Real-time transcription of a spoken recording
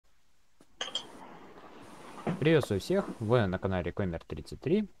Приветствую всех, вы на канале Комер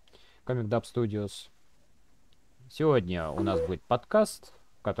 33, Comic Dub Studios. Сегодня у нас будет подкаст,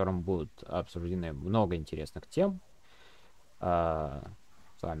 в котором будут обсуждены много интересных тем. С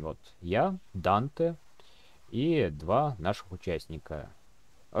вами вот я, Данте, и два наших участника.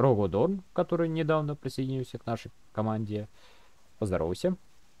 Рогал Дорн, который недавно присоединился к нашей команде. Поздоровайся.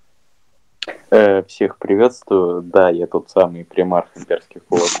 Всех приветствую. Да, я тот самый примарх имперских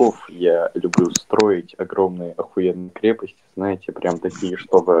кулаков. Я люблю строить огромные охуенные крепости, знаете, прям такие,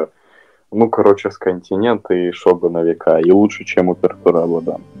 чтобы, с континента и чтобы на века. И лучше, чем у Пертураба,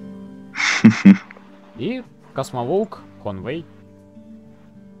 да. И космоволк Hon Vay.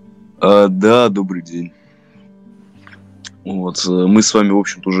 Да, добрый день. Вот, мы с вами, в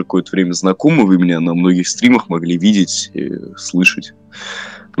общем-то, уже какое-то время знакомы. Вы меня на многих стримах могли видеть и слышать.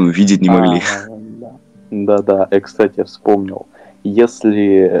 Ну, видеть не могли. Да. Я, кстати, вспомнил.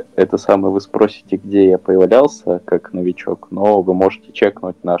 Если вы спросите, где я появлялся как новичок, но вы можете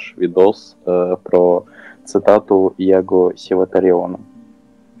чекнуть наш видос про цитату Яго Севатариона.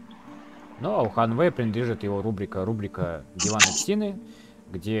 Ну, а у Hon Vay принадлежит его рубрика «Диванные псины»,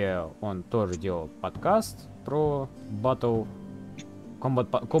 где он тоже делал подкаст про батл комбат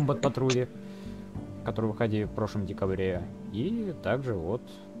патрули, который выходил в прошлом декабре. И также вот,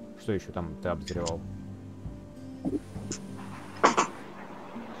 что еще там ты обозревал?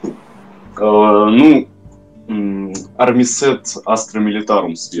 Армисет Астро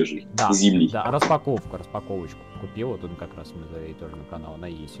Милитарум свежий, да, зимний. Да, распаковочку купил, вот он как раз мы завели тоже на канал, она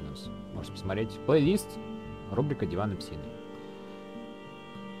есть у нас. Можете посмотреть. Плейлист, рубрика «Диванные псины».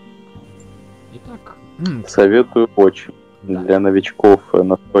 Итак. Советую очень. Да. Для новичков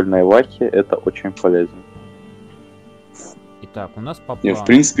настольной вахи это очень полезно. Итак, у нас по плану... В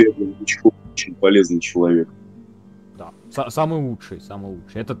принципе, я очень полезный человек. Да, самый лучший.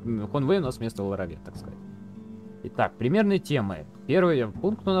 Этот Hon Vay у нас вместо Лева, так сказать. Итак, примерные темы. Первый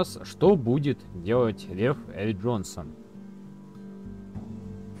пункт у нас: что будет делать Лев Л. Джонсон?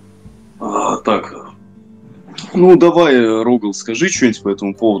 Давай, Рогал, скажи что-нибудь по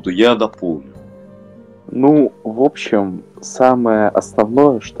этому поводу, я дополню. В общем, самое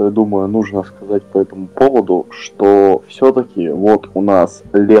основное, что, я думаю, нужно сказать по этому поводу, что все-таки вот у нас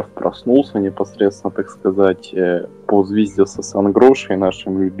Лев проснулся непосредственно, так сказать, позвездился с Ангрошей,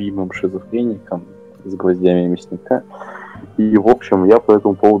 нашим любимым шизофреником с гвоздями мясника. И, в общем, я по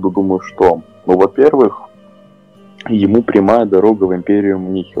этому поводу думаю, что, во-первых, ему прямая дорога в Империю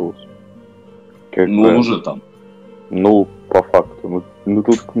Нихилус. Он уже там. По факту.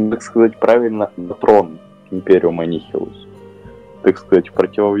 Тут, так сказать, правильно, на трон Империума Нихилус. Так сказать, в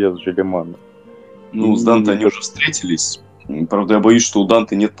противовес Желеману. С Данте они уже встретились. Правда, я боюсь, что у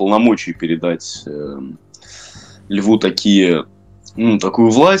Данте нет полномочий передать Льву такую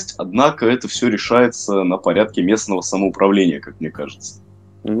власть, однако это все решается на порядке местного самоуправления, как мне кажется.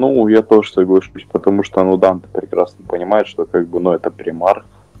 Я тоже соглашусь, потому что, Данте прекрасно понимает, что, это примарх,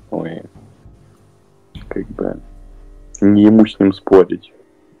 не ему с ним спорить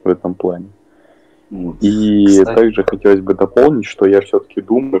в этом плане. И кстати, также хотелось бы дополнить, что я все-таки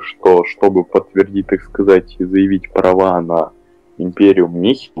думаю, что чтобы подтвердить, так сказать, и заявить права на Империум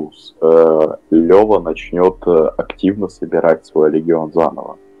Нихилус, Лева начнет активно собирать свой легион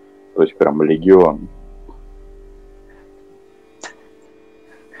заново. То есть прям легион.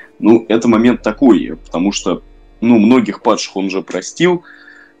 Это момент такой, потому что, многих падших он уже простил,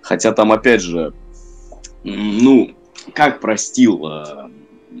 хотя там, опять же, как простил?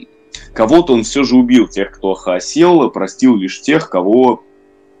 Кого-то он все же убил, тех, кто ХАОСел, простил лишь тех, кого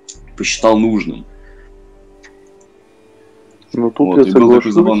посчитал нужным. Тут и был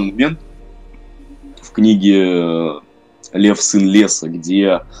такой забавный момент в книге «Лев, сын леса»,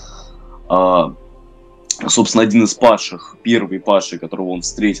 где, собственно, один из падших, первый падший, которого он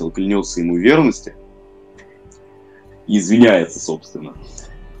встретил, клянется ему в верности и извиняется, собственно.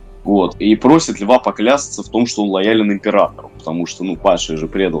 И просит Льва поклясться в том, что он лоялен императору, потому что, падший же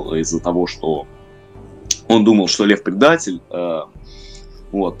предал из-за того, что он думал, что Лев предатель.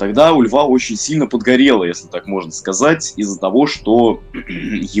 Тогда у Льва очень сильно подгорело, если так можно сказать, из-за того, что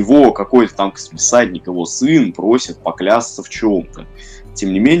его какой-то там всадник, его сын, просит поклясться в чем-то.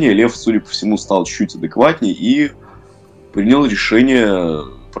 Тем не менее, Лев, судя по всему, стал чуть адекватнее и принял решение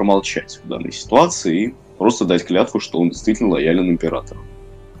промолчать в данной ситуации и просто дать клятву, что он действительно лоялен императору.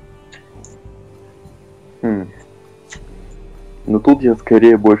 Тут я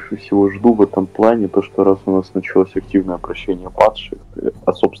скорее больше всего жду в этом плане то, что раз у нас началось активное обращение падших,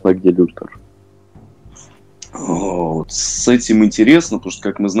 собственно, где Лютер? С этим интересно, потому что,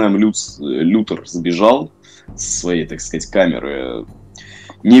 как мы знаем, Лютер сбежал со своей, так сказать, камеры.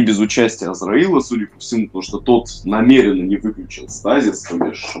 Не без участия Азраила, судя по всему, потому что тот намеренно не выключил стазис, то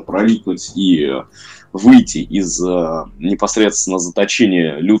бишь проникнуть и выйти из непосредственно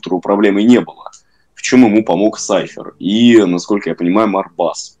заточения Лютеру проблемой не было. В чем ему помог Сайфер и, насколько я понимаю,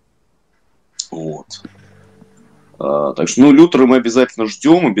 Марбас. Вот. Так что, ну, Лютера мы обязательно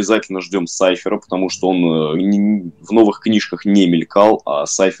ждем Сайфера, потому что он в новых книжках не мелькал, а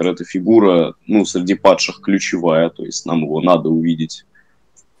Сайфер — это фигура, ну, среди падших ключевая, то есть нам его надо увидеть.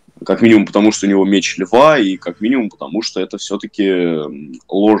 Как минимум потому, что у него меч Лева, и как минимум потому, что это все-таки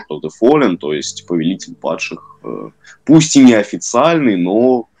Lord of the Fallen, то есть повелитель падших. Пусть и неофициальный,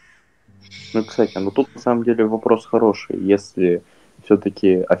 но... Ну, кстати, ну тут на самом деле вопрос хороший. Если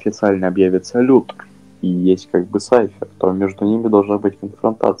все-таки официально объявится Лютер и есть как бы Сайфер, то между ними должна быть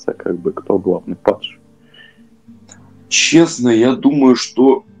конфронтация, как бы кто главный падший. Честно, я думаю,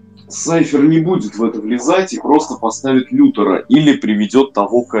 что Сайфер не будет в это влезать и просто поставит Лютера или приведет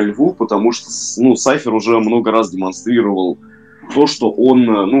того ко льву, потому что, ну, Сайфер уже много раз демонстрировал то, что он,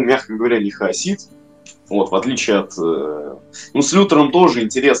 ну, мягко говоря, не хаосит. Вот, в отличие от... Ну, с Лютером тоже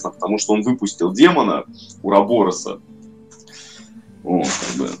интересно, потому что он выпустил демона Урабороса. Вот,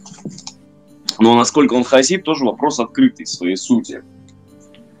 как бы. Но насколько он хаосит, тоже вопрос открытый в своей сути.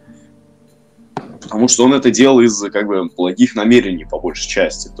 Потому что он это делал из, как бы, благих намерений, по большей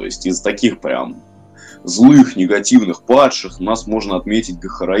части. То есть из таких прям злых, негативных падших нас можно отметить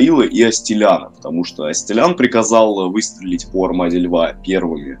Гахараила и Астеляна. Потому что Астелян приказал выстрелить по армаде Льва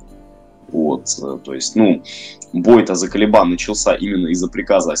первыми. Вот, то есть, ну, бой-то за Калибан начался именно из-за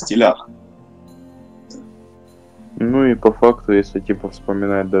приказа Астеляна. Ну и по факту, если типа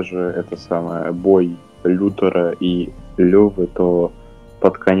вспоминать даже это самое бой Лютера и Левы, то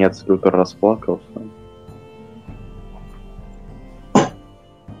под конец Лютер расплакался.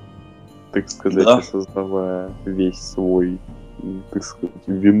 Так сказать, Да. осознавая весь свой, так сказать,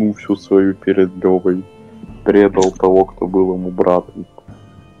 вину всю свою перед Левой, предал того, кто был ему братом.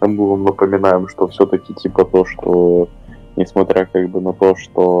 Мы вам напоминаем, что все-таки типа то, что несмотря как бы на то,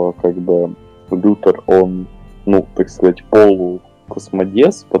 что как бы Лютер, он, ну, так сказать,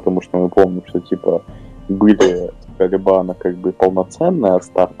 полукосмодес, потому что мы помним, что типа были Калибана как бы полноценный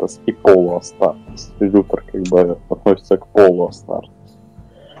Астартес и полуастартес. Лютер как бы относится к полуастартес.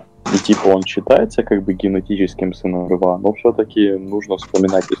 И типа он считается как бы генетическим сыном Льва, но все-таки нужно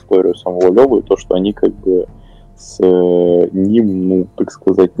вспоминать историю самого Левы и то, что они как бы с ним, ну, так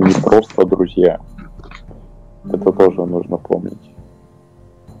сказать, не просто друзья. Это тоже нужно помнить.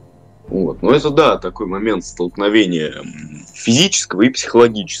 Вот. Ну, это, да, такой момент столкновения физического и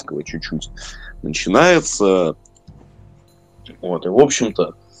психологического чуть-чуть начинается. Вот, и, в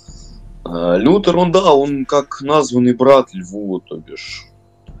общем-то, Лютер, он как названный брат Льву, то бишь.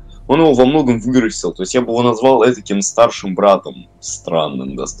 Он его во многом вырастил. То есть я бы его назвал этаким старшим братом,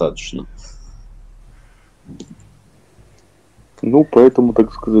 странным достаточно. Ну, поэтому,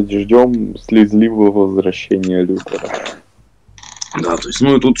 так сказать, ждем слезливого возвращения Лютера. Да, то есть,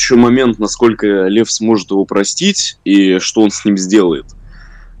 ну и тут еще момент, насколько Лев сможет его простить, и что он с ним сделает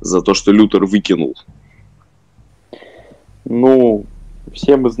за то, что Лютер выкинул. Ну,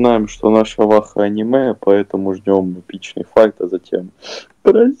 все мы знаем, что наша Ваха аниме, поэтому ждем эпичный файт, а затем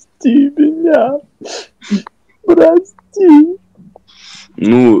 «Прости меня! Прости!»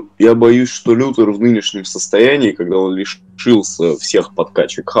 Ну, я боюсь, что Лютер в нынешнем состоянии, когда он лишился всех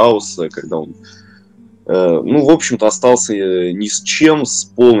подкачек хаоса, когда он, ну, в общем-то, остался ни с чем, с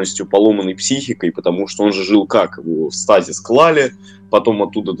полностью поломанной психикой, потому что он же жил как? Его в стазис клали, потом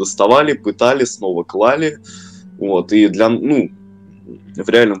оттуда доставали, пытали, снова клали. Вот, и ну, в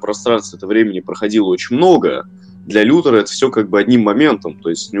реальном пространстве это времени проходило очень много. Для Лютера это все как бы одним моментом, то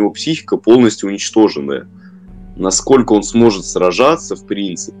есть у него психика полностью уничтоженная. Насколько он сможет сражаться, в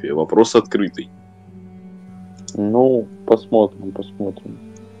принципе, вопрос открытый. Ну, посмотрим.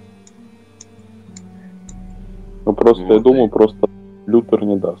 Ну, просто, вот, я думаю, просто Лютер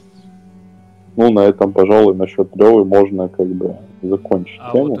не даст. Ну, на этом, пожалуй, насчет Левы можно как бы закончить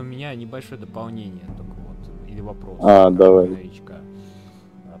тему. Вот у меня небольшое дополнение только вот, или вопрос. Давай. Новичка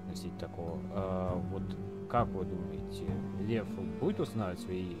относительно такого. Вот как вы думаете, Лев будет устанавливать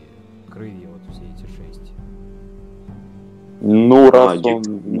свои крылья, вот все эти 6?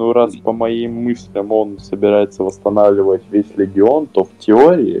 Раз по моим мыслям он собирается восстанавливать весь легион, то в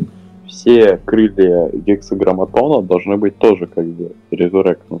теории все крылья гексаграмматона должны быть тоже как бы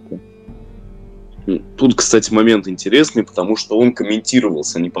резурекнуты. Тут, кстати, момент интересный, потому что он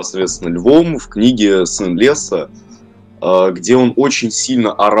комментировался непосредственно Львом в книге «Сын леса», где он очень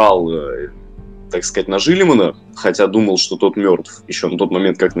сильно орал, так сказать, на Жилимана, хотя думал, что тот мертв еще на тот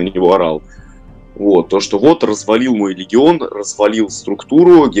момент, как на него орал. Вот, то, что вот развалил мой легион, развалил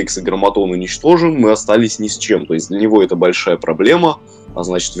структуру, гексаграмматон уничтожен, мы остались ни с чем. То есть для него это большая проблема, а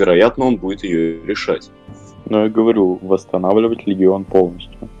значит, вероятно, он будет ее решать. Ну, я говорю, восстанавливать легион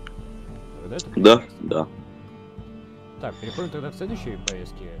полностью. Да, да. Так, переходим тогда к следующей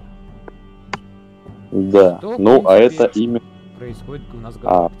повестке. Да, Что, ну, в а принципе, это именно... происходит у нас в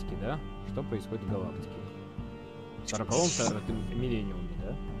галактике, да? Что происходит в галактике? В 40-м миллениуме,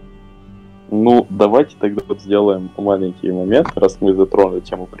 да? Ну, давайте тогда вот сделаем маленький момент, раз мы затронули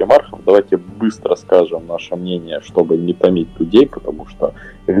тему примархов, давайте быстро скажем наше мнение, чтобы не томить людей, потому что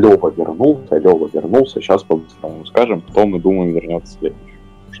Лева вернулся, сейчас по-быстрому скажем, кто мы думаем вернется следующий,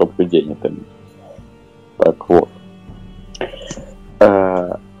 чтобы людей не томить. Так вот.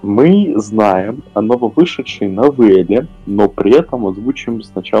 Мы знаем о нововышедшей новелле, но при этом озвучим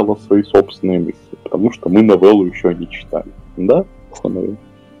сначала свои собственные мысли, потому что мы новеллу еще не читали. Да?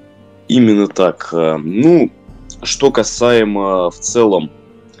 Именно так. Ну, что касаемо в целом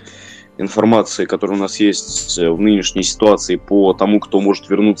информации, которая у нас есть в нынешней ситуации по тому, кто может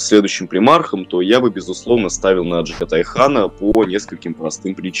вернуться следующим примархом, то я бы, безусловно, ставил на Джета Хана по нескольким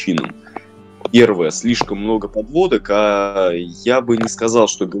простым причинам. Первое, слишком много подводок, а я бы не сказал,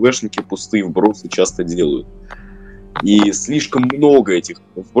 что ГВшники пустые вбросы часто делают. И слишком много этих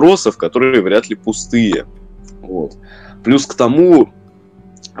вбросов, которые вряд ли пустые. Вот. Плюс к тому,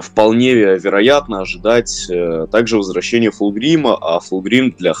 вполне вероятно ожидать также возвращения Фулгрима, а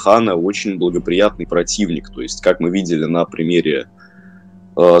Фулгрим для Хана очень благоприятный противник. То есть, как мы видели на примере,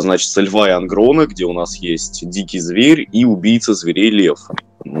 значит, Льва и Ангрона, где у нас есть дикий зверь и убийца зверей Лев.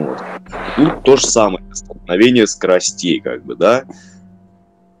 Вот. Тут то же самое, столкновение скоростей, как бы, да.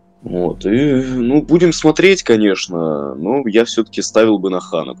 Вот, и, ну, будем смотреть, конечно, но я все-таки ставил бы на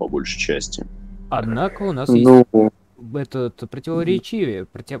Хана по большей части. Однако у нас есть это противоречие,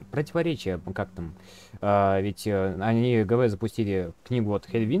 как там, ведь они ГВ запустили книгу вот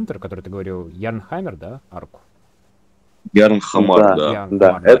Хельвинтер, который ты говорил, Ярнхаммер, да, арку? Ярнхаммар,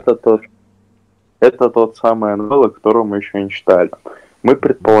 да. Это тот самый новелла, которую мы еще не читали. Мы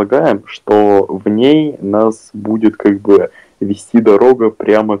предполагаем, что в ней нас будет как бы вести дорога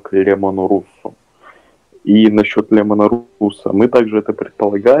прямо к Лемону Руссу. И насчет Лемона Русса мы также это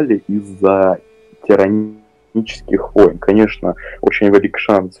предполагали из-за тиранических войн. Конечно, очень велик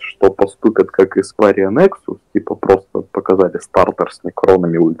шанс, что поступят как из Пария Нексус, типа просто показали стартер с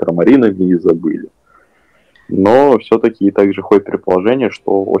некронами, ультрамаринами и забыли. Но все-таки и также ходит предположение,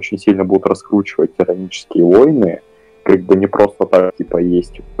 что очень сильно будут раскручивать тиранические войны, как бы не просто так, типа,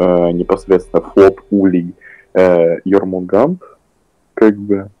 есть непосредственно флот Улей Йормунганд, как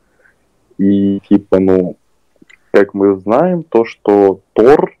бы, и, типа, ну, как мы знаем, то, что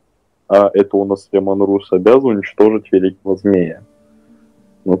Тор, а это у нас Лемон Рус, обязан уничтожить Великого Змея.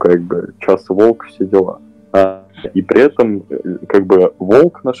 Ну, как бы, Час и Волк, все дела. И при этом, как бы,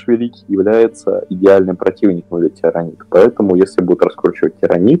 Волк наш великий является идеальным противником для Тиранита. Поэтому, если будут раскручивать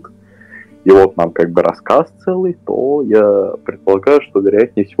Тиранит, и вот нам как бы рассказ целый, то я предполагаю, что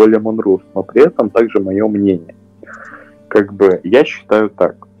вероятнее всего Лемон Рус. Но при этом также мое мнение. Как бы я считаю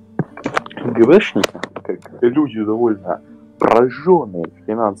так. ГВшники, как люди довольно прожженные в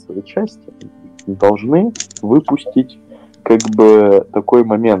финансовой части, должны выпустить как бы такой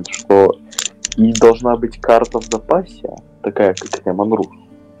момент, что и должна быть карта в запасе, такая как Лемон Рус,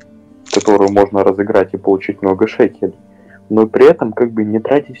 которую можно разыграть и получить много шекелей. Но при этом как бы не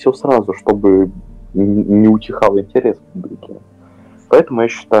тратить все сразу, чтобы не утихал интерес публики. Поэтому я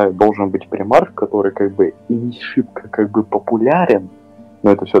считаю, должен быть примарх, который как бы и не шибко как бы популярен,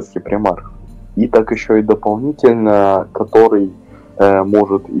 но это все-таки примарх. И так еще и дополнительно, который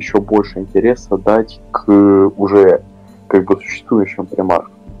может еще больше интереса дать к уже как бы существующим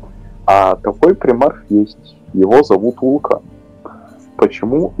примархам. А такой примарх есть. Его зовут Вулкан.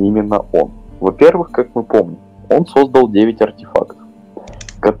 Почему именно он? Во-первых, как мы помним, он создал 9 артефактов.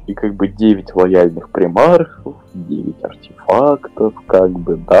 И как бы 9 лояльных примархов, 9 артефактов, как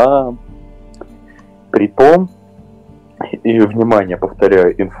бы, да. Притом, и, внимание,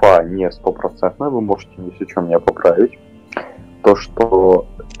 повторяю, инфа не 100%, вы можете, если что, меня поправить, то, что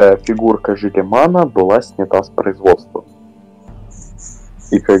фигурка Жилимана была снята с производства.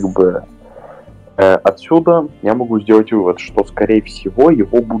 И как бы отсюда я могу сделать вывод, что, скорее всего,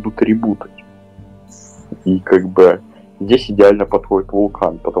 его будут ребутать. И как бы здесь идеально подходит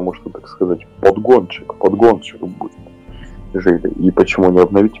Вулкан, потому что, так сказать, подгонщик будет жили. И почему не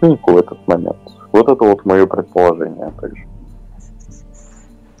обновить миньку в этот момент? Вот это вот мое предположение, также.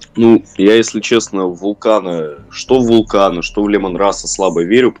 Ну, я, если честно, в Вулкана, что в Лемон Раса слабо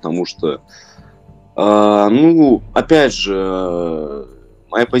верю, потому что, ну, опять же,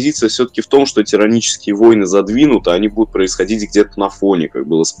 моя позиция все-таки в том, что тиранические войны задвинуты, они будут происходить где-то на фоне, как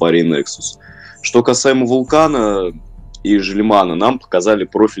было с парой Nexus. Что касаемо Вулкана и Желимана, нам показали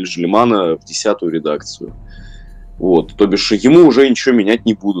профиль Желимана в 10-ю редакцию. Вот, то бишь ему уже ничего менять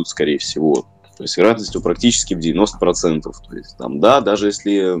не будут, скорее всего. То есть вероятностью практически в 90%. То есть там, да, даже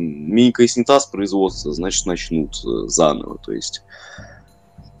если Минька и снята с производства, значит начнут заново. То есть,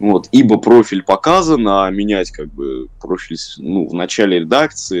 вот, ибо профиль показан, а менять как бы профиль, ну, в начале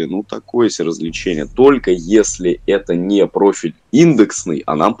редакции, ну, такое себе развлечение. Только если это не профиль индексный,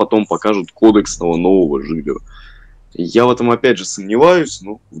 а нам потом покажут кодексного нового жилья. Я в этом опять же сомневаюсь,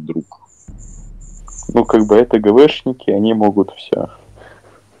 но вдруг. Ну, как бы это ГВшники, они могут все.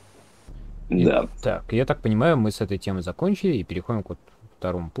 Да. Так, я так понимаю, мы с этой темой закончили и переходим к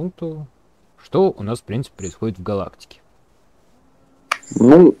второму пункту. Что у нас, в принципе, происходит в галактике?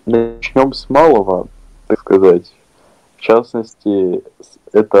 Ну, начнем с малого, так сказать. В частности,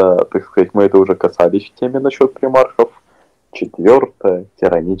 это, так сказать, мы это уже касались в теме насчет примархов. 4-я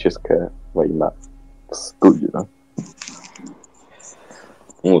тираническая война в студию.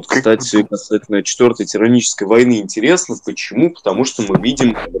 Вот, кстати, касательно 4-й тиранической войны интересно. Почему? Потому что мы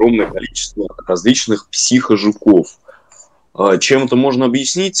видим огромное количество различных психожуков. Чем это можно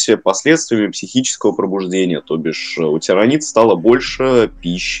объяснить? Последствиями психического пробуждения. То бишь, у тиранид стало больше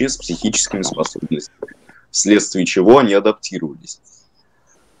пищи с психическими способностями, вследствие чего они адаптировались.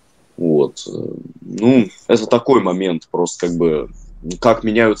 Вот. Ну, это такой момент. Просто как бы, как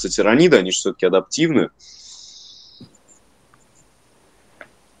меняются тираниды, они же все-таки адаптивны.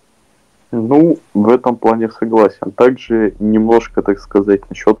 Ну, в этом плане согласен. Также немножко, так сказать,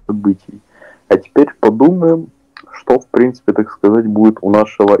 насчет событий. А теперь подумаем, что, в принципе, так сказать, будет у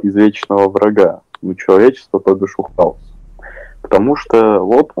нашего извечного врага, у человечества, то бишь у ХАОС. Потому что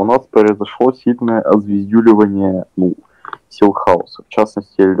вот у нас произошло сильное отзвездюливание, ну, сил ХАОСа, в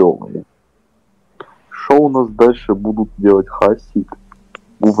частности, Левы. Что у нас дальше будут делать ХАОСи?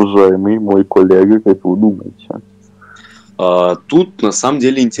 Уважаемый мой коллега, как вы думаете? Тут на самом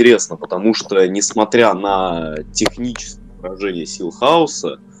деле интересно, потому что, несмотря на техническое поражение сил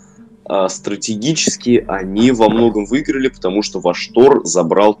ХАОСа, стратегически они во многом выиграли, потому что Ваштор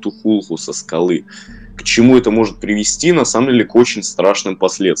забрал Тухулху со скалы. К чему это может привести, на самом деле, к очень страшным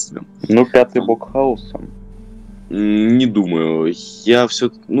последствиям. Ну, 5-й бог ХАОСа. Не думаю.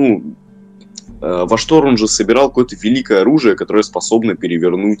 Ваштор, он же собирал какое-то великое оружие, которое способно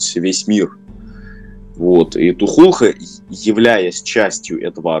перевернуть весь мир. Вот. И Тухулха, являясь частью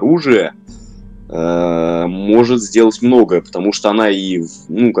этого оружия, может сделать многое, потому что она и,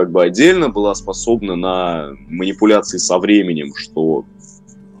 ну, как бы отдельно была способна на манипуляции со временем, что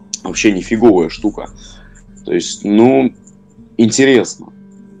вообще нифиговая штука. То есть, ну, интересно.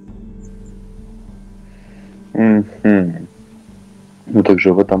 Ну,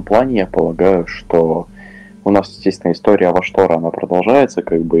 также в этом плане я полагаю, что у нас, естественно, история Ваштора, она продолжается,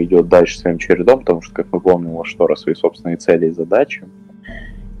 как бы идет дальше своим чередом, потому что, как мы помним, у Ваштора свои собственные цели и задачи.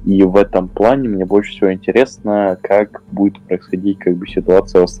 И в этом плане мне больше всего интересно, как будет происходить как бы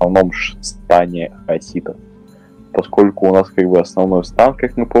ситуация в основном стане хаоситов. Поскольку у нас как бы основной стан,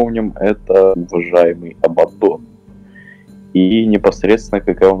 как мы помним, это уважаемый Абаддон. И непосредственно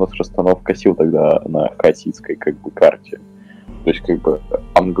какая у нас расстановка сил тогда на хаоситской как бы карте. То есть как бы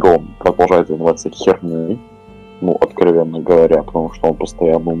Ангром продолжает заниматься херней, ну, откровенно говоря, потому что он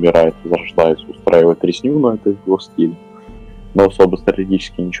постоянно умирает, возрождается, устраивает резню, но это его стиль. Но особо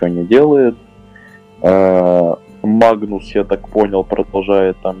стратегически ничего не делает. Магнус, я так понял,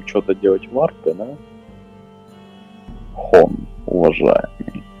 продолжает там что-то делать в арпе, да? Хон,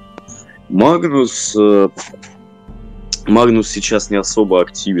 уважаемый. Магнус сейчас не особо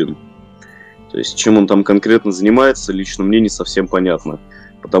активен. То есть, чем он там конкретно занимается, лично мне не совсем понятно.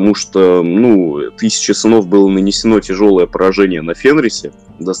 Потому что, ну, 1000 сынов было нанесено тяжелое поражение на Фенрисе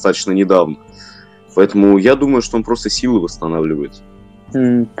достаточно недавно. Поэтому я думаю, что он просто силы восстанавливает.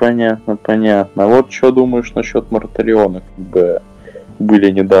 Понятно. Вот что думаешь насчет Мартариона? Как бы были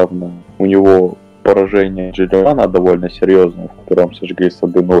недавно у него поражение Джиллиана довольно серьезное, в котором сожгли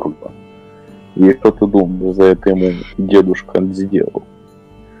сады Нургла. И что ты думаешь, за это ему дедушка сделал?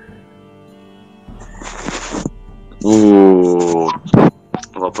 Ну,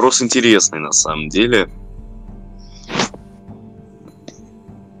 вопрос интересный на самом деле.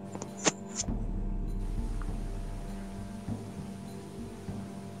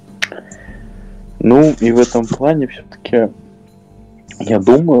 Ну, и в этом плане все-таки я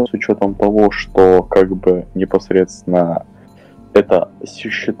думаю, с учетом того, что как бы непосредственно это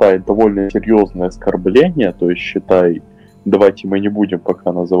считай довольно серьезное оскорбление, то есть считай, давайте мы не будем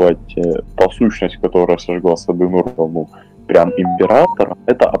пока называть по сущность, которая сожгла сады Нургла, ну, прям императором,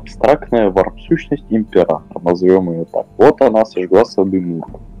 это абстрактная варп-сущность император, назовем ее так. Вот она сожгла сады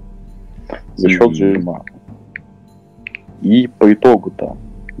Нурга за счет Жубага. И по итогу-то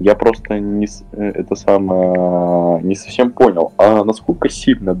я просто не совсем понял, а насколько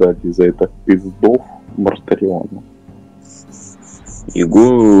сильно дали за это пиздов Мартариону?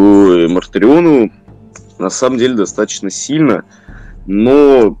 Его Мартариону на самом деле достаточно сильно,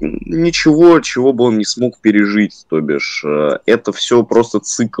 но ничего, чего бы он не смог пережить, то бишь это все просто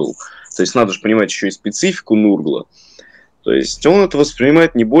цикл. То есть надо же понимать еще и специфику Нургла. То есть он это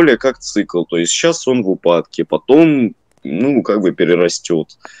воспринимает не более как цикл. То есть сейчас он в упадке, потом,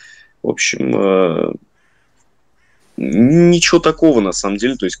 перерастет. В общем, ничего такого на самом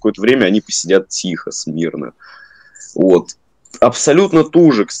деле. То есть какое-то время они посидят тихо, смирно. Вот. Абсолютно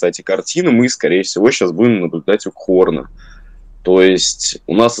ту же, кстати, картину мы, скорее всего, сейчас будем наблюдать у Хорна. То есть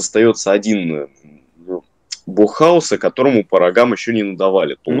у нас остается один бог хаоса, которому по рогам еще не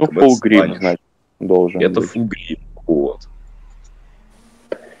надавали. Фулгрим, значит, должен это быть. Фулгрим, вот.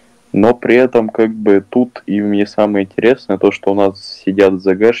 Но при этом, тут и мне самое интересное, то, что у нас сидят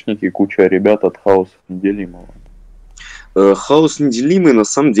ЗГшники, куча ребят от хаоса неделимого. Хаос неделимый, на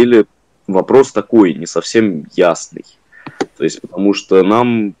самом деле, вопрос такой, не совсем ясный. То есть, потому что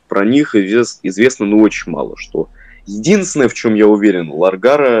нам про них известно, очень мало что. Единственное, в чем я уверен,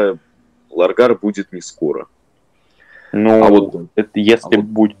 Ларгар будет не скоро. Если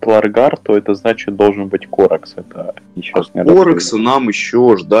будет Ларгар, то это значит должен быть Коракс. Это сейчас не Коракса нам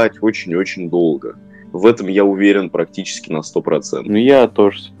еще ждать очень-очень долго. В этом я уверен практически на 100%. Я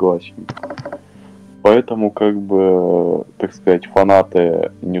тоже согласен. Поэтому, так сказать,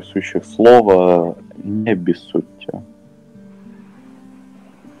 фанаты несущих слова, не обессудьте.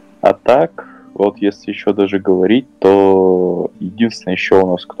 А так, вот если еще даже говорить, то единственное еще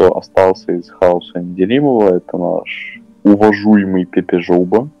у нас, кто остался из хаоса неделимого, это наш уважаемый Пепе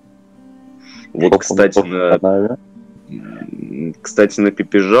Жуба. Вот, кстати, на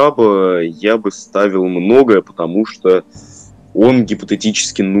Пепе Жаба я бы ставил многое, потому что он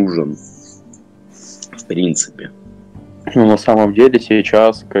гипотетически нужен. В принципе. На самом деле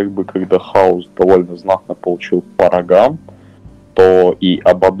сейчас, когда хаос довольно знатно получил по рогам, то и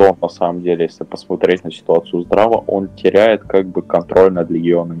Абаддон, на самом деле, если посмотреть на ситуацию здраво, он теряет контроль над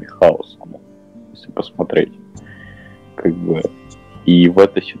легионами хаоса. Если посмотреть. И в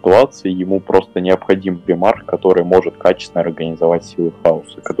этой ситуации ему просто необходим примар, который может качественно организовать силы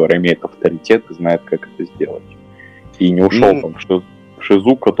хаоса, который имеет авторитет и знает, как это сделать. И не ушел в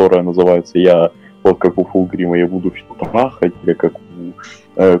шизу, которая называется вот как у Фулгрима я буду все трахать, или как у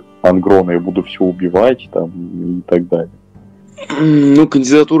Ангрона я буду все убивать, и так далее.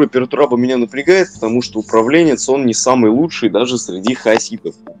 Кандидатура Пертураба меня напрягает, потому что управленец, он не самый лучший даже среди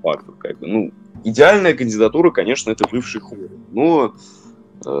хаоситов, по факту. Идеальная кандидатура, конечно, это бывший Хор, но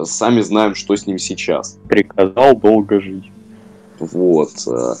сами знаем, что с ним сейчас. Приказал долго жить. Вот.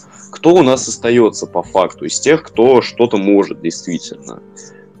 Кто у нас остается по факту из тех, кто что-то может действительно?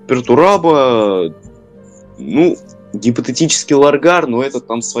 Пертураба, гипотетически Ларгар, но это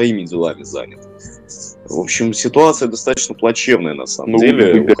там своими делами занят. В общем, ситуация достаточно плачевная, на самом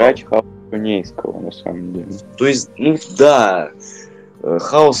деле. Выбирать хаос Нейского, на самом деле. То есть, да,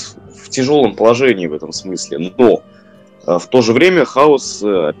 хаос в тяжелом положении в этом смысле, но в то же время хаос,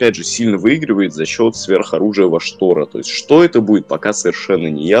 опять же, сильно выигрывает за счет сверхоружия Ваштора. То есть, что это будет, пока совершенно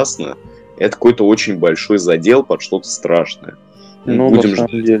не ясно. Это какой-то очень большой задел под что-то страшное. На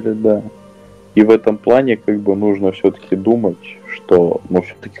самом деле, да. И в этом плане нужно все-таки думать, что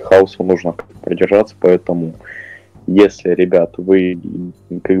все-таки хаосу нужно продержаться, поэтому если, ребят, вы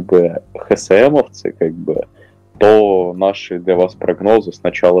ХСМовцы, то наши для вас прогнозы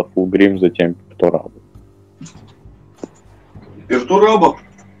сначала Фулгрим, затем Пертураба. Пертураба.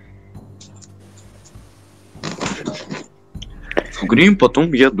 Фулгрим,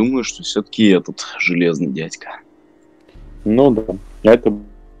 потом я думаю, что все-таки этот железный дядька. Да, это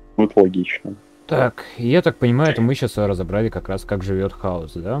будет логично. Так, я так понимаю, это мы сейчас разобрали как раз, как живет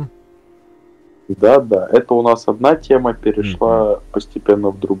хаос, да? Да, это у нас одна тема перешла постепенно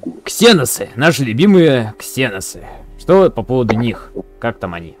в другую. Ксеносы, наши любимые ксеносы. Что по поводу них? Как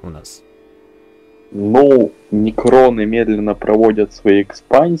там они у нас? Некроны медленно проводят свои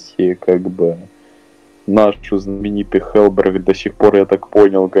экспансии, Наш знаменитый Хелберг до сих пор, я так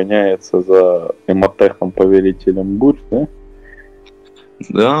понял, гоняется за Эмотехом, повелителем бурь, да?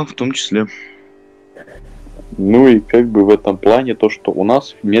 Да, в том числе. И в этом плане то, что у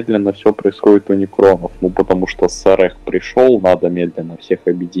нас медленно все происходит у некронов. Потому что Сарех пришел, надо медленно всех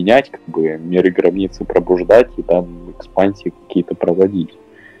объединять, миры гробницы пробуждать и там экспансии какие-то проводить.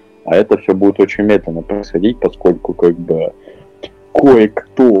 А это все будет очень медленно происходить, поскольку как бы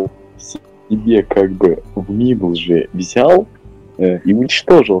кое-кто себе как бы в минус же взял и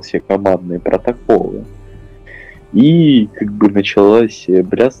уничтожил все командные протоколы. И как бы началось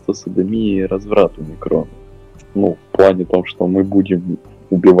блядство, содомия и разврат у Микрона. Ну, в плане том, что мы будем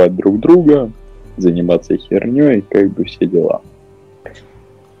убивать друг друга, заниматься херней, как бы все дела.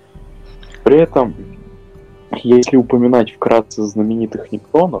 При этом, если упоминать вкратце знаменитых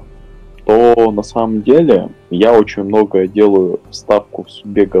Микронов, то на самом деле я очень много делаю ставку в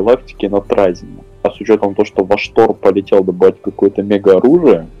судьбе галактики на Тразина. А с учетом того, что ваш Тор полетел добывать какое-то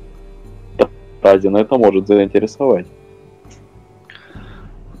мега-оружие, Тразина это может заинтересовать.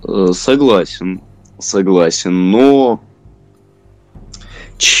 Согласен, но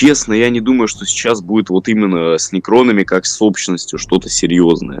честно, я не думаю, что сейчас будет вот именно с Некронами как с общностью что-то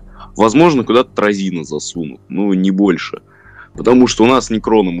серьезное. Возможно, куда-то Тразина засунут, но не больше. Потому что у нас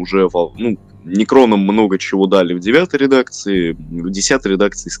Некронам уже, Некронам много чего дали в 9-й редакции, в 10-й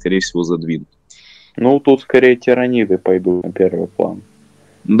редакции, скорее всего, задвинут. Ну, тут скорее тираниды пойдут на первый план.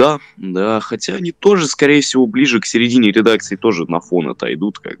 Да, хотя они тоже, скорее всего, ближе к середине редакции тоже на фон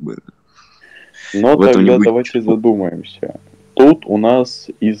отойдут, как бы. Но тогда давайте задумаемся. Тут у нас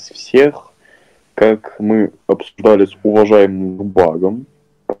из всех, как мы обсуждали с уважаемым Жубагом,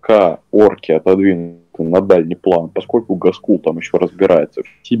 пока орки отодвинуты на дальний план, поскольку Гаскул там еще разбирается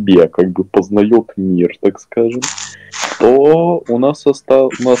в себе, как бы познает мир, так скажем, то у нас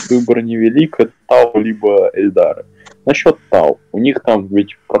выбор невелик, это Тау либо Эльдары. Насчет Тау, у них там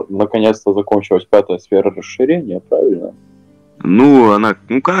ведь наконец-то закончилась 5-я сфера расширения, правильно? Она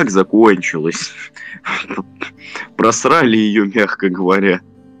как закончилась? Просрали ее, мягко говоря.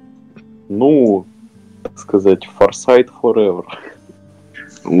 Так сказать, Foresight Forever.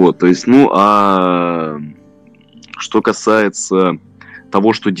 Вот, то есть, что касается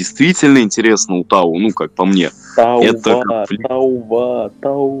того, что действительно интересно у Тау, как по мне, это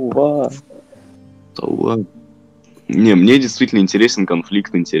Таува. Не, мне действительно интересен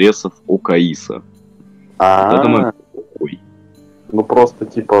конфликт интересов у Каиса. Просто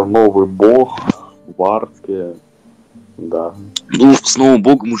типа новый бог в арке. Да. С новым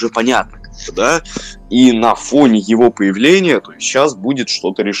богом уже понятно, да? И на фоне его появления, то есть сейчас будет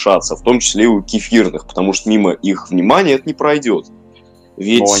что-то решаться, в том числе и у кефирных, потому что мимо их внимания это не пройдет.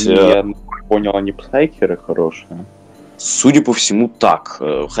 Ведь... я понял, они псайкеры хорошие. Судя по всему, так.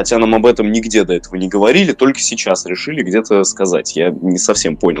 Хотя нам об этом нигде до этого не говорили, только сейчас решили где-то сказать. Я не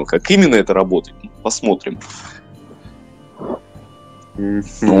совсем понял, как именно это работает. Посмотрим.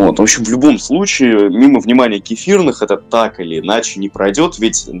 В общем, в любом случае, мимо внимания кефирных это так или иначе не пройдет,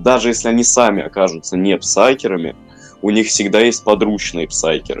 ведь даже если они сами окажутся не псайкерами, у них всегда есть подручные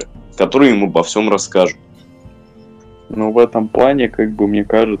псайкеры, которые им обо всем расскажут. В этом плане, как бы, мне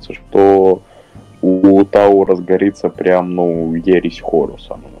кажется, что у Тау разгорится прям, ересь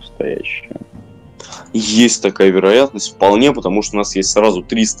Хоруса настоящая. Есть такая вероятность, вполне, потому что у нас есть сразу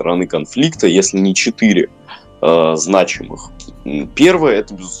 3 стороны конфликта, если не 4 значимых. Первое,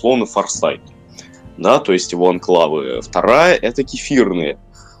 это, безусловно, Форсайт, да, то есть его анклавы. Вторая, это кефирные.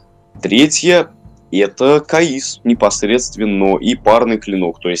 Третья, это Каис непосредственно и парный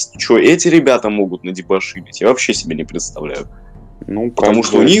клинок. То есть, что эти ребята могут надебоширить, я вообще себе не представляю. Потому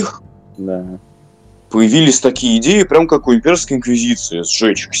что у них появились такие идеи, прям как у имперской инквизиции.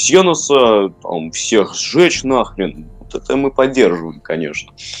 Сжечь ксеноса, всех сжечь нахрен. Вот это мы поддерживаем,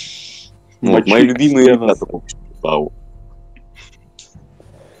 конечно. Мои любимые ребята по Тау.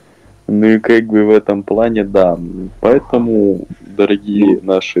 И как бы в этом плане, да. Поэтому, дорогие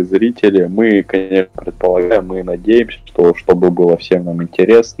наши зрители, мы, конечно, предполагаем и надеемся, что чтобы было всем нам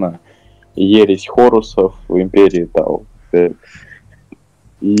интересно, ересь Хорусов в империи Тау.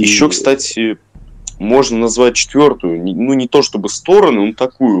 Еще, кстати, можно назвать 4-ю, не то чтобы сторону, но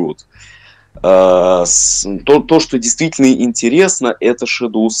такую вот. То, что действительно интересно, это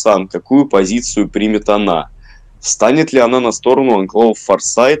Shadow Sun. Какую позицию примет она? Встанет ли она на сторону анклавов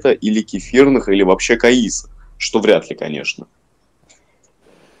Форсайта или кефирных, или вообще Каиса? Что вряд ли, конечно.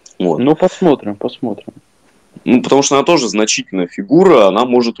 Вот. Посмотрим. Потому что она тоже значительная фигура, она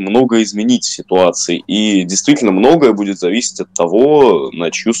может много изменить в ситуации. И действительно многое будет зависеть от того,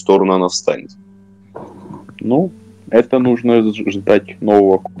 на чью сторону она встанет. Это нужно ждать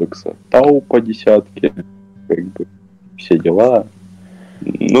нового кодекса. Тау по 10-ке, как бы, все дела.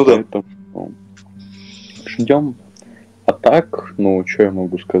 Да. Ждем. А так, что я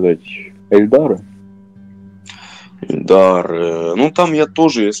могу сказать? Эльдары? Там я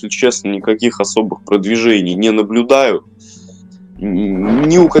тоже, если честно, никаких особых продвижений не наблюдаю.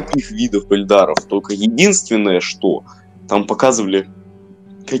 Ни у каких видов эльдаров. Только единственное, что там показывали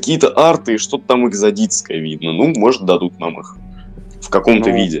какие-то арты, что-то там экзотическое видно. Ну, может, дадут нам их в каком-то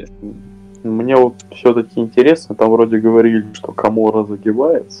виде. Мне вот все-таки интересно, там вроде говорили, что Камора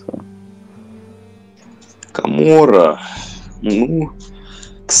загибается. Камора. Ну,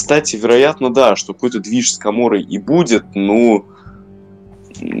 кстати, вероятно, да, что какой-то движ с Каморой и будет, но...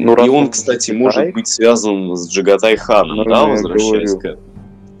 и он, кстати, может быть связан с Джагатай Ханом, да, возвращаясь к этому?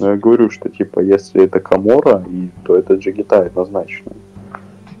 Ну, я говорю, что, типа, если это Камора, то это Джагатай однозначно.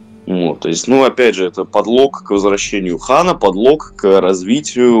 Вот, то есть, ну, опять же, это подлог к возвращению Хана, подлог к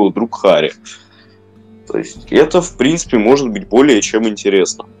развитию Друкхари. То есть, это, в принципе, может быть более чем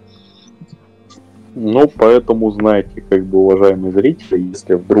интересно. Ну, поэтому, знаете, как бы, уважаемые зрители,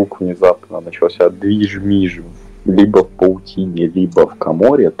 если вдруг внезапно начался движ-миж либо в Паутине, либо в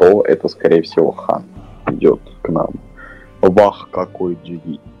Каморе, то это, скорее всего, Хан идет к нам. Вах, какой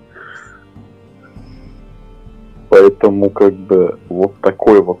джиги. Поэтому, как бы, вот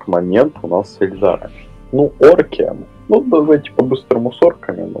такой вот момент у нас с Эльдаром. Ну, орки, ну, давайте по-быстрому с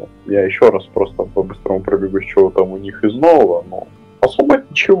орками, ну, я еще раз просто по-быстрому пробегу, с чего там у них из нового, но особо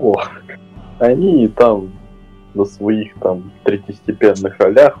ничего. Они там на своих там третьестепенных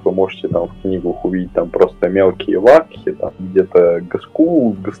ролях, вы можете там в книгах увидеть там просто мелкие вакхи, там где-то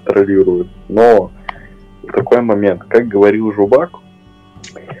Гаскул гастролирует, но такой момент, как говорил Жубаг,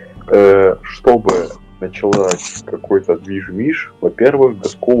 чтобы началась какой-то движ-миш, во-первых,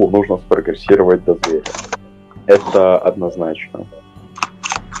 Гаскулу нужно спрогрессировать до зверя. Это однозначно.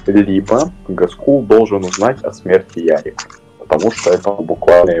 Либо Гаскул должен узнать о смерти Ярика. Потому что это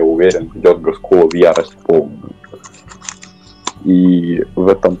буквально, я уверен, ведет Гаскула в ярость полную. И в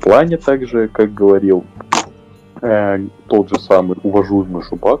этом плане также, как говорил тот же самый уважаемый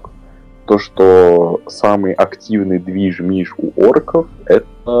Жубаг, то, что самый активный движ-миш у орков —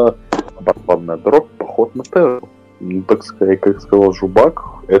 это барабанная дробь, поход на Терру. Ну, так сказать, как сказал Жубаг,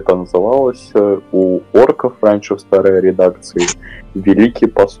 это называлось у орков раньше в старой редакции «Великий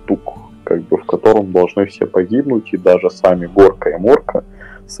пастух», как бы, в котором должны все погибнуть, и даже сами Горка и Морка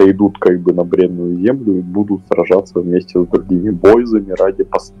сойдут как бы на бренную землю и будут сражаться вместе с другими бойзами ради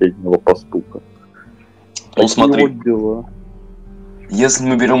последнего поступка. Ну смотри, вот дела. Если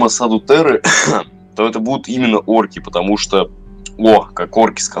мы берем осаду Терры, то это будут именно орки, потому что, как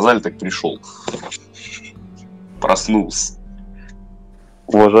орки сказали, так пришел. Проснулся.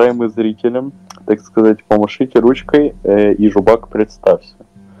 Уважаемые зрители, так сказать, помашите ручкой, и Жубаг, представься.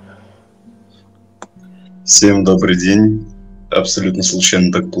 Всем добрый день. Абсолютно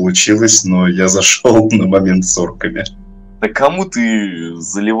случайно так получилось, но я зашел на момент с орками. Да кому ты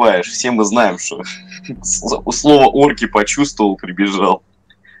заливаешь? Все мы знаем, что слово орки почувствовал, прибежал.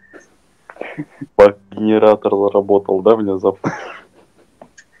 Генератор заработал, да, внезапно?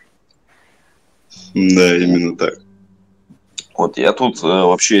 Да, именно так. Вот я тут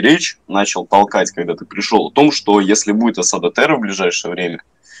вообще речь начал толкать, когда ты пришел, о том, что если будет осада Терры в ближайшее время,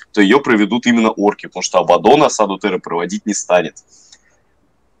 то ее проведут именно орки, потому что Абаддон осаду Терры проводить не станет.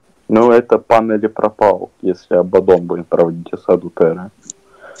 Ну, это пан или пропал, если Абаддон будет проводить осаду Терры.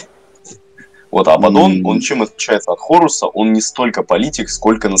 Вот, Абаддон, он чем отличается от Хоруса? Он не столько политик,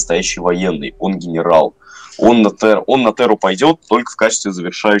 сколько настоящий военный. Он генерал. Он на Терру пойдет только в качестве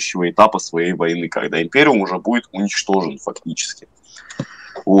завершающего этапа своей войны, когда Империум уже будет уничтожен фактически.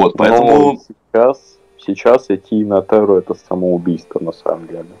 Вот, поэтому... Сейчас идти на Терру — это самоубийство, на самом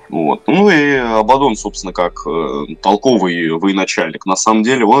деле. Вот. Ну и Абаддон, собственно, как толковый военачальник, на самом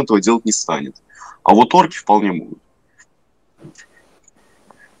деле он этого делать не станет. А вот орки вполне могут.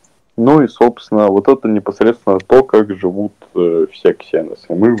 Ну и, собственно, вот это непосредственно то, как живут все ксеносы.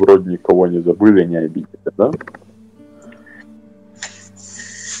 Мы вроде никого не забыли, не обидели, да?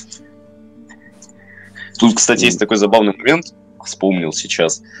 Тут, кстати, есть такой забавный момент, вспомнил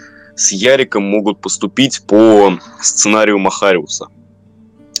сейчас. С Яриком могут поступить по сценарию Махариуса.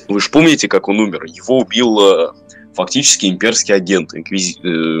 Вы же помните, как он умер? Его убил фактически имперский агент,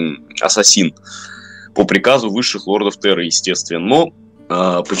 ассасин, по приказу высших лордов Терры, естественно.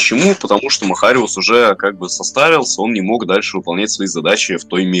 Но почему? Потому что Махариус уже как бы состарился, он не мог дальше выполнять свои задачи в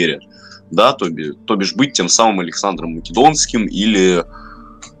той мере. Да, то бишь быть тем самым Александром Македонским или,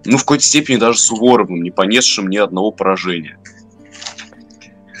 в какой-то степени даже Суворовым, не понесшим ни одного поражения.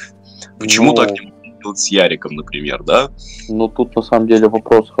 Почему так не можно делать с Яриком, например, да? Ну, тут на самом деле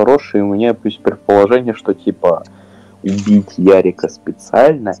вопрос хороший. У меня есть предположение, что типа убить Ярика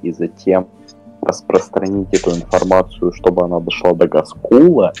специально и затем распространить эту информацию, чтобы она дошла до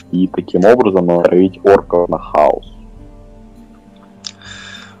Гаскула, и таким образом натравить орков на ХАОС.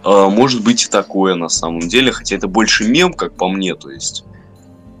 Может быть и такое на самом деле, хотя это больше мем, как по мне, то есть.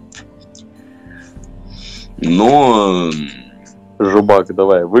 Но... Жубаг,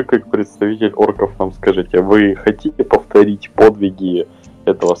 давай, вы как представитель орков нам скажите, вы хотите повторить подвиги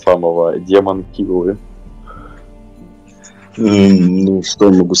этого самого демон-киллы? Ну,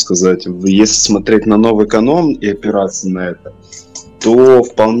 что я могу сказать? Если смотреть на новый канон и опираться на это, то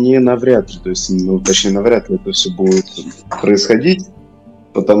вполне навряд ли, то есть, точнее, навряд ли это все будет происходить,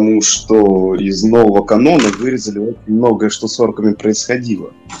 потому что из нового канона вырезали очень многое, что с орками происходило.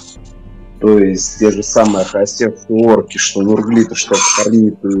 То есть те же самые охрастевшие орки, что нурглиты, что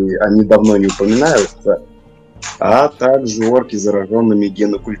хармиты, они давно не упоминаются, а также орки, зараженными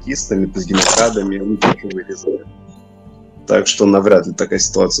генокультистами, то есть генокрадами, они тоже вырезали. Так что навряд ли такая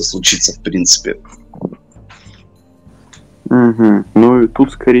ситуация случится в принципе. Угу. Ну и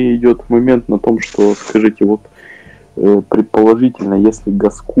тут скорее идет момент на том, что, скажите, вот предположительно, если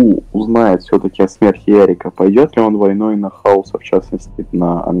Газку узнает все-таки о смерти Ярика, пойдет ли он войной на ХАОСа, в частности,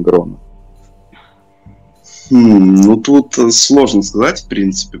 на Ангрона? Ну, тут сложно сказать, в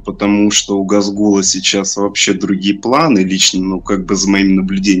принципе, потому что у Газгула сейчас вообще другие планы лично, ну, как бы за моими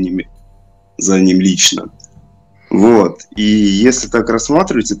наблюдениями за ним лично. Вот. И если так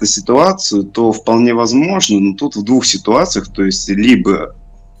рассматривать эту ситуацию, то вполне возможно, но тут в двух ситуациях, то есть либо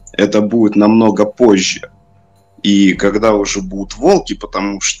это будет намного позже, и когда уже будут волки,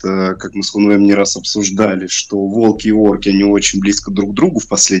 потому что, как мы с Hon Vay не раз обсуждали, что волки и орки, они очень близко друг к другу в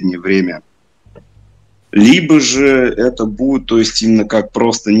последнее время. Либо же это будет, то есть именно как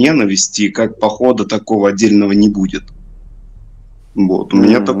просто ненависть, и как похода такого отдельного не будет. Вот, у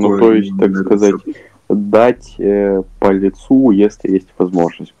меня такое... Ну, то есть, так сказать, дать по лицу, если есть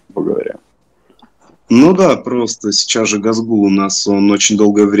возможность, грубо говоря. Ну да, просто сейчас же Газгул у нас, он очень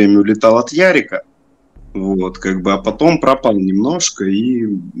долгое время улетал от Ярика, вот, как бы, а потом пропал немножко и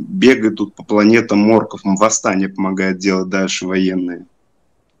бегает тут по планетам орков, восстание помогает делать дальше военные.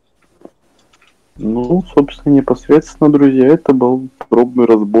 Ну, собственно, непосредственно, друзья, это был пробный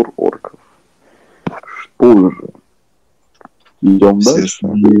разбор орков. Что же? Идем дальше.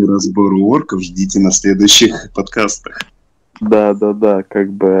 Разбор орков ждите на следующих подкастах. Да,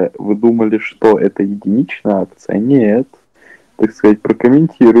 как бы вы думали, что это единичная акция? Нет. Так сказать,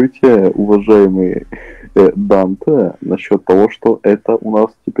 прокомментируйте, уважаемый Данте, насчет того, что это у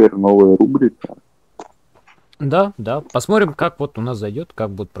нас теперь новая рубрика. Да, посмотрим, как вот у нас зайдет,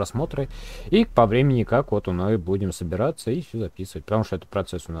 как будут просмотры, и по времени, как вот мы будем собираться и все записывать, потому что этот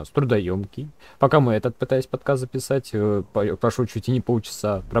процесс у нас трудоемкий. Пока мы пытались подкаст записать, прошло чуть и не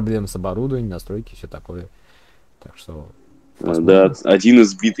полчаса, проблемы с оборудованием, настройки, все такое. Так что... Посмотрим. Да, один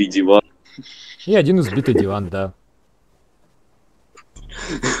избитый диван. И один избитый диван, да.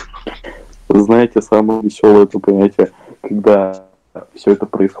 Знаете, самое веселое, это, понимаете, когда все это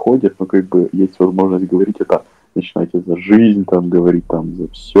происходит, но как бы есть возможность говорить это, начинаете за жизнь там говорить, там за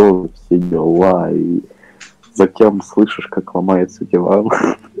все дела, и затем слышишь, как ломается диван.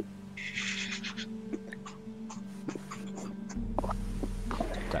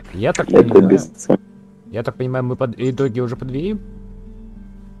 Так, я так понимаю, мы итоги уже подвели?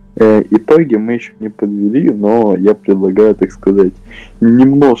 Итоги мы еще не подвели, но я предлагаю, так сказать,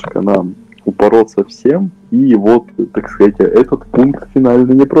 немножко нам упороться всем, и вот, так сказать, этот пункт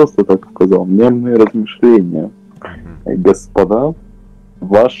финальный не просто так сказал, мемные размышления. Господа,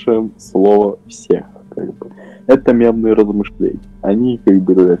 ваше слово всех, как бы. Это мемные размышления, они как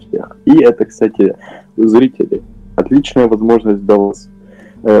бы для всех. И это, кстати, зрители, отличная возможность для вас.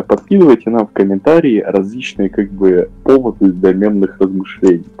 Подкидывайте нам в комментарии различные как бы поводы для мемных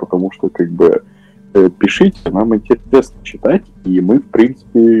размышлений, потому что как бы пишите, нам интересно читать, и мы, в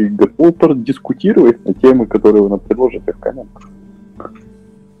принципе, готовы продискутировать на темы, которые вы нам предложите в комментах.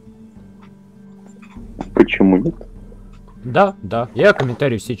 Почему нет? Да, я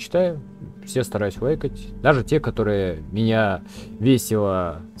комментарии все читаю, все стараюсь лайкать, даже те, которые меня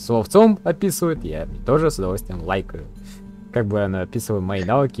весело словцом описывают, я тоже с удовольствием лайкаю. Как бы она описывала мои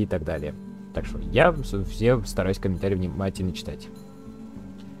навыки и так далее. Так что я все стараюсь комментарии внимательно читать.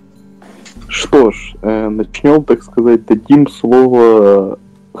 Что ж, начнем, так сказать, дадим слово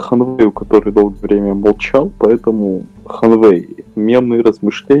Hon Vay, который долгое время молчал, поэтому Hon Vay, мемные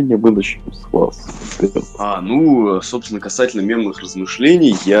размышления, мы начнем с вас. Собственно, касательно мемных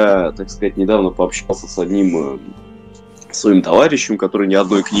размышлений, я, так сказать, недавно пообщался с одним своим товарищем, который ни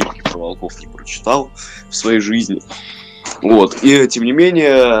одной книги про волков не прочитал в своей жизни. Вот, и тем не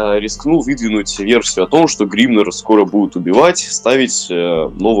менее рискнул выдвинуть версию о том, что Гримнер скоро будет убивать, ставить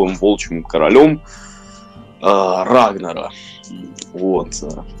новым волчьим королем Рагнара. Вот.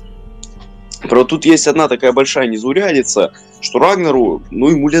 Правда, тут есть одна такая большая незаурядица, что Рагнару,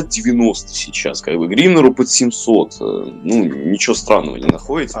 ему лет 90 сейчас, как бы Гримнеру под 700. Ничего странного не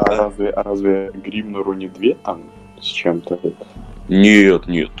находите. Разве Гримнеру не 2 там с чем-то. Нет,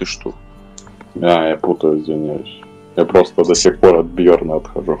 ты что? Я путаю, извиняюсь. Я просто до сих пор от Бьорна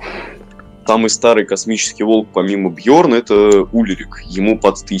отхожу. Самый старый космический волк, помимо Бьорна, это Ульрик. Ему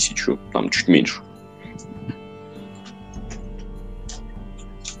под 1000, там чуть меньше.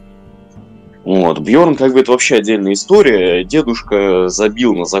 Вот. Бьорн, как бы, это вообще отдельная история. Дедушка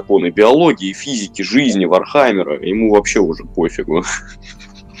забил на законы биологии, физики, жизни, Вархаммера. Ему вообще уже пофигу.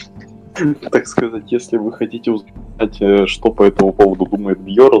 Так сказать, если вы хотите узнать, что по этому поводу думает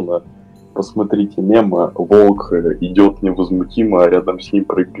Бьорн, посмотрите мемы. Волк идет невозмутимо, а рядом с ним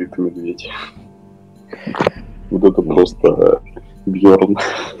прыгает медведь. Вот это просто Бьорн.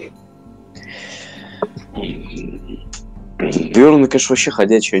 Бьорн, конечно, вообще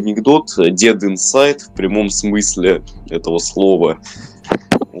ходячий анекдот. Дед инсайд в прямом смысле этого слова.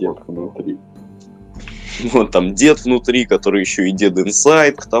 Дед внутри. Вот там дед внутри, который еще и дед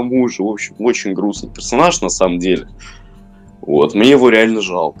инсайд, к тому же. В общем, очень грустный персонаж на самом деле. Вот, мне его реально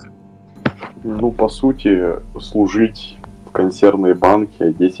жалко. Ну, по сути, служить в консервной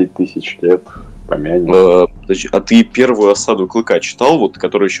банке 10 тысяч лет, помянем. А ты первую осаду Клыка читал, вот,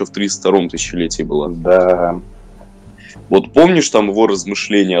 которая еще в 32-м тысячелетии была? Да. Вот помнишь там его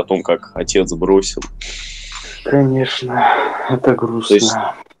размышления о том, как отец бросил? Конечно, это грустно. То есть,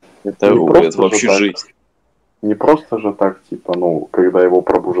 это вообще жизнь. Не просто же так, типа, ну, когда его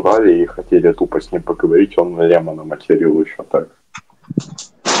пробуждали и хотели тупо с ним поговорить, он Лемона материл еще так.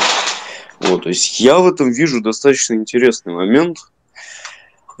 Вот, то есть я в этом вижу достаточно интересный момент.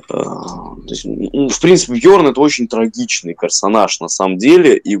 То есть, в принципе, Бьорн это очень трагичный персонаж на самом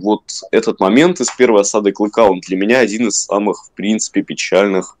деле, и вот этот момент из первой осады Клыка, он для меня один из самых, в принципе,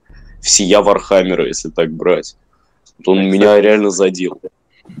 печальных всея Вархаммера, если так брать. Вот он меня реально задел.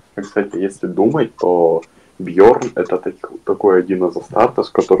 Кстати, если думать, то Бьорн это такой один из Астартес,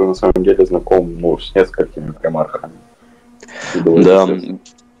 который на самом деле знаком, ну, с несколькими прям архами.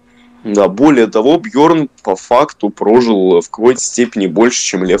 Да, более того, Бьорн по факту прожил в какой-то степени больше,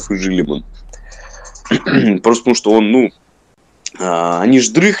 чем Лев и Жилиман. Просто потому, что он, они ж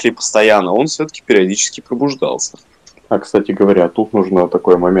дрыхли постоянно, он все-таки периодически пробуждался. А, кстати говоря, тут нужно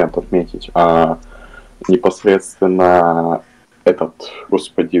такой момент отметить. Непосредственно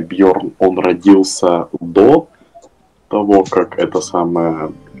господи, Бьорн, он родился до того, как это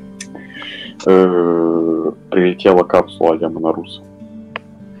самое прилетела капсула Лемона Руса.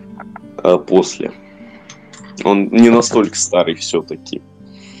 После. Он не настолько старый все-таки.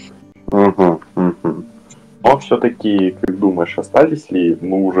 Угу. Но все-таки, как думаешь, остались ли,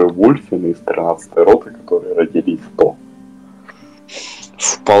 уже Вольфины из 13-й роты, которые родились до?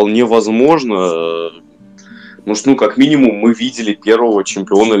 Вполне возможно. Может, как минимум мы видели первого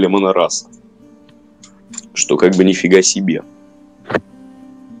чемпиона Лемона Раса. Что как бы нифига себе.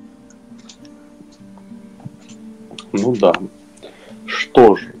 Ну да.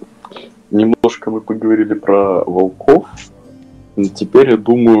 Что же, немножко мы поговорили про волков. Теперь, я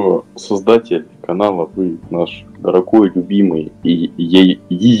думаю, создатель канала, вы, наш дорогой, любимый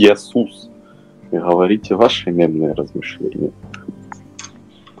Иисус, говорите ваши мемные размышления.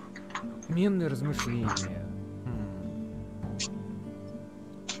 Мемные размышления.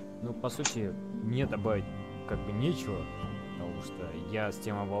 Ну, по сути, мне добавить как бы нечего, потому что я с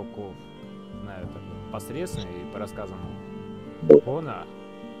темой волков знаю так посредственно и по рассказам Хона.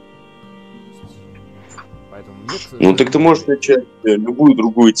 Поэтому нет, так ты можешь начать любую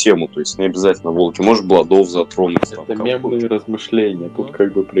другую тему, то есть не обязательно волки, можешь Бладов затронуть. Это мемные размышления, тут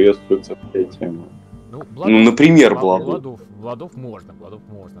как бы приветствуются все темы. Например, Бладов. Бладов можно,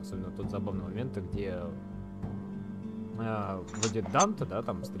 особенно тот забавный момент, где вроде Данте, да,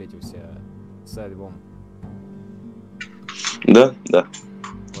 там встретился с Львом. Да.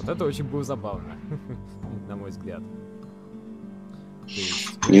 Вот это очень было забавно, на мой взгляд.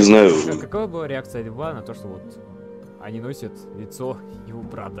 Не знаю. Какова была реакция Льва на то, что вот они носят лицо его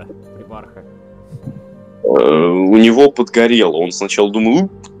брата, примарха? У него подгорело. Он сначала думал,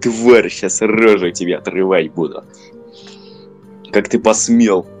 тварь, сейчас рожу тебе отрывать буду. Как ты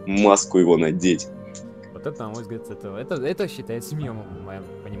посмел маску его надеть? Вот это, на мой взгляд, это считается мемом, в моем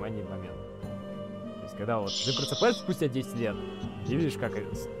понимании, момент. То есть, когда вот ты просыпаешься спустя 10 лет и видишь, как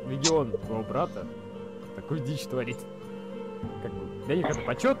легион твоего брата такую дичь творит. Как бы для них это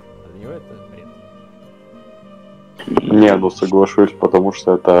почет, а для него это бред. Не, соглашусь, потому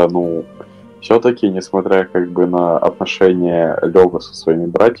что это, все-таки, несмотря как бы на отношения Лёвы со своими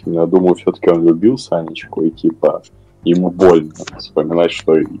братьями, я думаю, все-таки он любил Санечку, и типа ему больно вспоминать,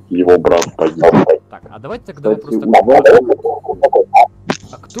 что его брат погиб. Так, а давайте тогда вопрос такой.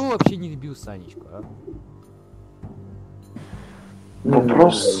 А кто вообще не любил Санечку, а?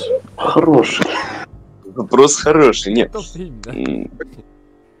 Вопрос хороший. Вопрос хороший. Нет. Кто фильм, да?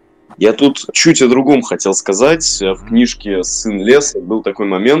 Я тут чуть о другом хотел сказать. В книжке «Сын леса» был такой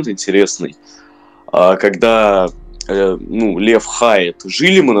момент интересный, когда Лев хает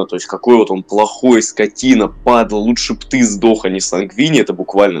Жилимана, то есть какой вот он плохой, скотина, падла, лучше б ты сдох, а не Сангвини, это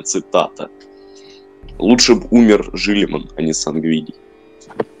буквально цитата. Лучше б умер Жилиман, а не Сангвини.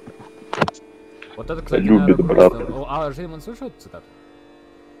 Вот это, кстати, Любит наверное, брата. просто... А Жилиман слышал эту цитату?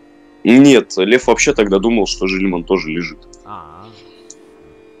 Нет, Лев вообще тогда думал, что Жилиман тоже лежит.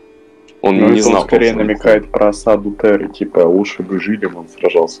 Он Ну, не это знал. он скорее что он намекает про осаду Терры, типа, лучше бы Жилиман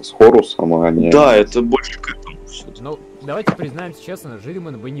сражался с Хорусом, а не... Да, это больше к этому. Ну, давайте признаемся честно,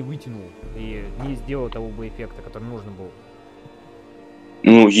 Жилиман бы не вытянул и не сделал того бы эффекта, который нужно было.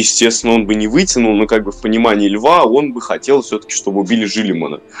 Ну, естественно, он бы не вытянул, но как бы в понимании Льва он бы хотел все-таки, чтобы убили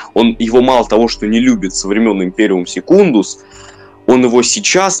Жилимана. Он его мало того, что не любит со времен Империум Секундус, он его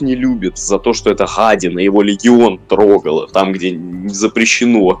сейчас не любит за то, что это гадина, его легион трогало, там, где не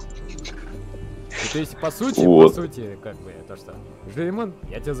запрещено. То есть, по сути, как бы, это что? Жилиман,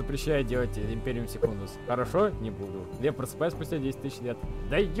 я тебе запрещаю делать Империум Секундус. Хорошо? Не буду. Я просыпаюсь спустя 10 тысяч лет.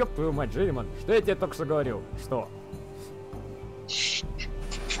 Да ёб твою мать, Жилиман, что я тебе только что говорил? Что?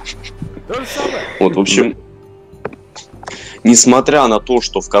 То же самое. Вот, в общем, несмотря на то,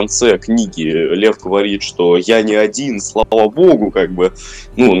 что в конце книги Лев говорит, что я не один, слава богу, как бы,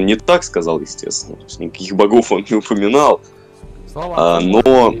 ну, он не так сказал, естественно, то есть никаких богов он не упоминал, Слава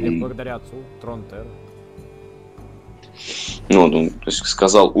но... Или благодаря отцу, трон Терры. Ну, то есть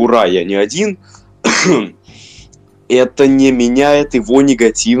сказал, ура, я не один, это не меняет его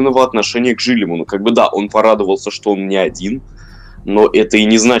негативного отношения к Жилиману. Как бы да, он порадовался, что он не один, но это и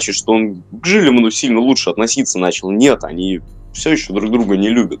не значит, что он к Жилиману сильно лучше относиться начал. Нет, они все еще друг друга не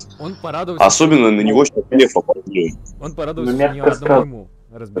любят. Он порадовался. Особенно на него сейчас Лев попадет. Он порадовался, Ну, что не мягко одному ему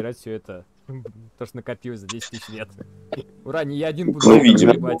разбирать все это. То, что накопилось за 10 тысяч лет. Ура, не я один буду Ну,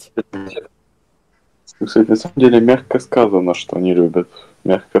 видимо. разгребать. Кстати, на самом деле, мягко сказано, что они любят.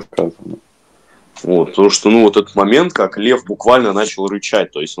 Мягко сказано. Вот, потому что, ну, вот этот момент, как Лев буквально начал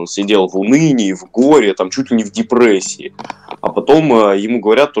рычать, то есть он сидел в унынии, в горе, там чуть ли не в депрессии, а потом ему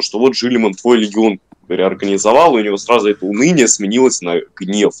говорят то, что вот Жилиман твой легион реорганизовал, и у него сразу это уныние сменилось на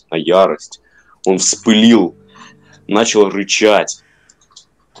гнев, на ярость. Он вспылил, начал рычать.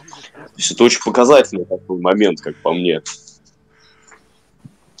 То есть это очень показательный такой момент, как по мне.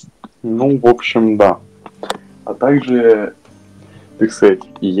 Ну, в общем, да. А также, так сказать,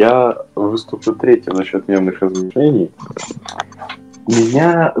 я выступлю третьим насчет мемных размышлений. У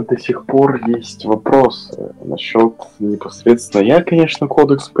меня до сих пор есть вопросы насчет непосредственно... Я, конечно,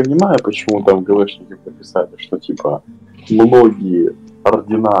 кодекс понимаю, почему там ГВшники прописали, что, типа, многие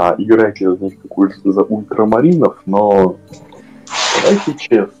ордена играют из них какую-то за ультрамаринов, но... Давайте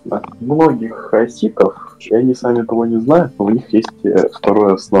честно, многих хаоситов, и они сами того не знают, но у них есть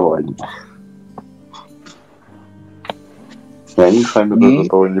второе основание. И они сами даже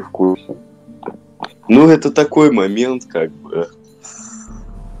того не в курсе. Ну, это такой момент, как бы...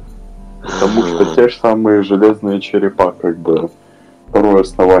 Потому что те же самые железные черепа, как бы, второе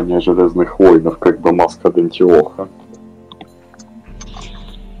основание железных воинов, как бы маска Дантиоха.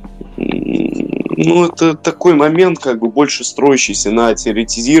 Ну, это такой момент, как бы, больше строящийся на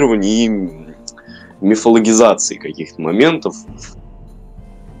теоретизировании и мифологизации каких-то моментов.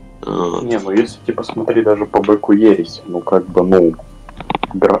 Не, ну если типа смотри даже по бэку Ересь, ну как бы, ну,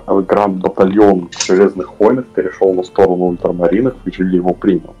 гранд-батальон железных воинов перешел на сторону ультрамаринов и Жили его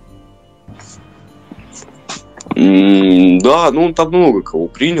принял. Да, ну он там много кого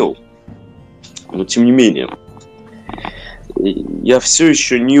принял, но тем не менее. Я все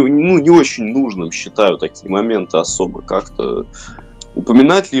еще не очень нужным считаю такие моменты особо как-то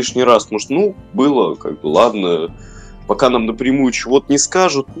упоминать лишний раз, потому что, ну, было, как бы, ладно, пока нам напрямую чего-то не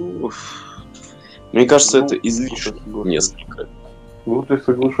скажут, ну, мне кажется, это излишне несколько. Ну, ты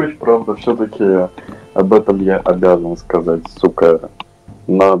соглашусь, правда, все-таки об этом я обязан сказать, сука,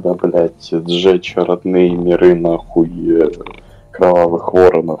 надо, блядь, сжечь родные миры, нахуй, кровавых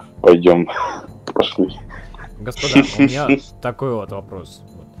воронов, пойдем, пошли. Господа, у меня такой вот вопрос.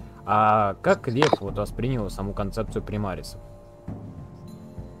 А как Лев вот воспринял саму концепцию примариса?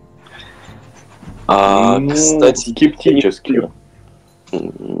 Кстати, скептически.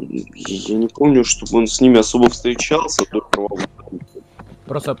 Я не помню, чтобы он с ними особо встречался.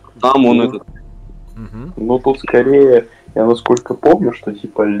 Просто... Там он этот... Ну, тут скорее, я насколько помню, что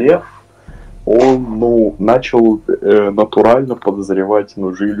типа Лев, он, ну, начал натурально подозревать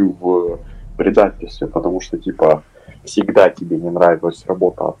Жилю в предательстве, потому что, типа, всегда тебе не нравилась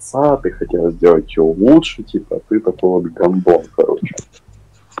работа отца, ты хотел сделать ее лучше, типа, ты такой вот гандон, короче.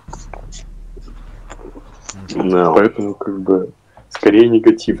 No. Поэтому, как бы, скорее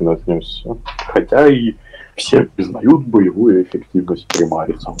негативно отнесся. Хотя и все признают боевую эффективность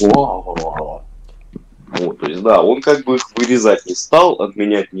примариса. Вау. Вот, то есть, да, он как бы их вырезать не стал,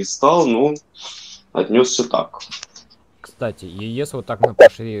 отменять не стал, но отнесся так. Кстати, и если вот так мы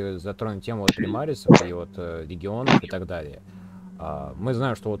пошли, затронем тему вот примарисов и вот регионов и так далее, мы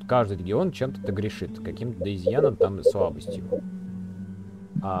знаем, что вот каждый регион чем-то грешит, каким-то изъяном там и слабостью.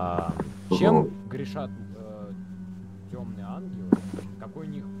 Чем грешат темные ангелы? Какой у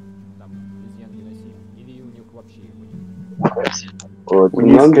них там изъян геносем? Или у них вообще его нет? У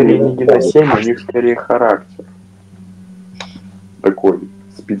них скорее не геносем, у них скорее характер. Такой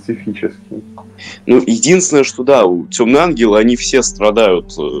специфический. Ну, единственное, что да, у темные ангелы, они все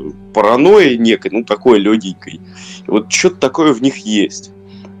страдают паранойей некой, ну, такой легенькой. И вот что-то такое в них есть.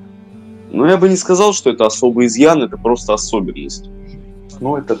 Но я бы не сказал, что это особый изъян, это просто особенность.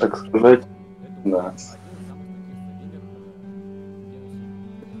 Ну, это, так сказать, да.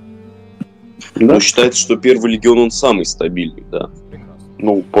 Ну, считается, что первый легион, он самый стабильный, да.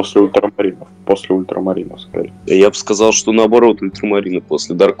 Ну, после ультрамаринов, скорее. Я бы сказал, что наоборот, ультрамарины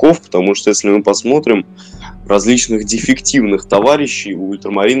после дарков, потому что если мы посмотрим, различных дефективных товарищей у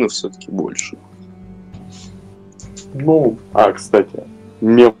ультрамаринов все-таки больше. Ну, кстати,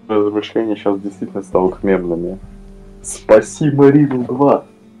 мемные размышления сейчас действительно станут мемными. Спаси Марину 2.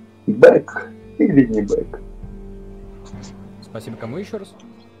 Бэк или не бэк? Спасибо кому еще раз?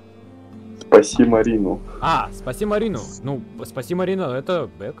 Спаси Марину. Спаси Марину. Ну, спаси Марину, это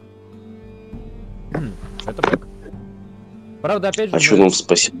бэк. Это бэк. Правда, опять же... что нам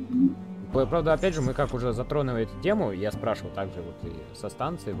спасибо? Правда, опять же, мы как уже затронули эту тему, я спрашивал также вот и со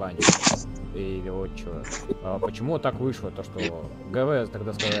станции Вани, или вот что, почему так вышло, то что ГВ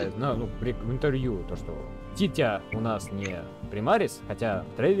тогда сказали, в интервью, то что Титя у нас не примарис, хотя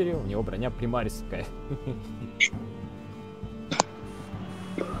в трейлере у него броня примарисская.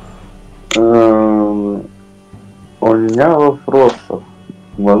 У меня вопросов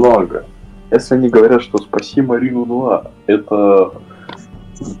много. Если они говорят, что спаси Марину 2 это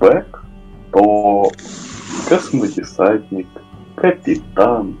бэк, то космодесантник,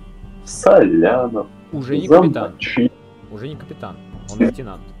 капитан, Солянов, Уже не капитан. Замочи. Уже не капитан, он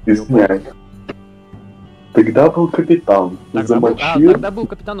лейтенант. Извиняюсь. Тогда был капитан. Тогда был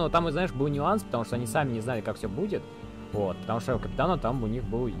капитан, но там, знаешь, был нюанс, потому что они сами не знали, как все будет. Вот, потому что капитана там у них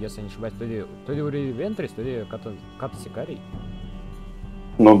был, если не ошибаюсь, то ли Ури Вентрис, то ли Ката Сикарий.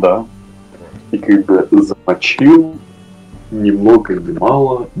 Ну да. И как бы замочил ни много ни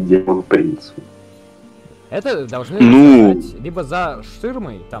мало демон принца. Это должны рассказать либо за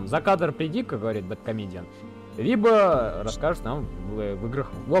ширмой, там, за кадр приди, как говорит Бэткомедиан, либо расскажешь нам в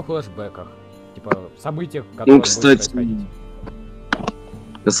играх, во флешбеках, типа, событиях, которые будут происходить.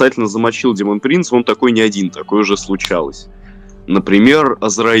 Касательно замочил Демон Принц, он такой не один, такое уже случалось. Например,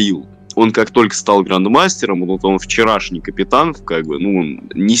 Азраил. Он как только стал грандмастером, вот он вчерашний капитан, как бы, он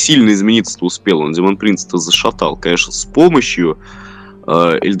не сильно измениться-то успел, он Демон Принца-то зашатал, конечно, с помощью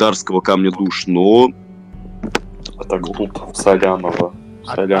Эльдарского камня душ, но... А так тут Солянова.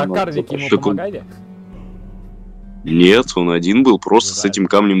 Карлики ему помогали? Нет, он один был, просто с этим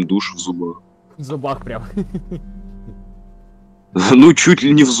камнем душ в зубах. В зубах прям. Ну, чуть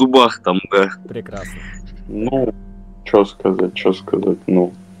ли не в зубах там, да. Прекрасно. Ну, что сказать,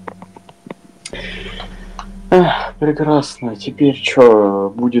 прекрасно. Теперь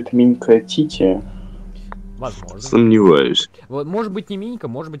что, будет Минька Тити? Возможно. Сомневаюсь. Вот, может быть, не Минька,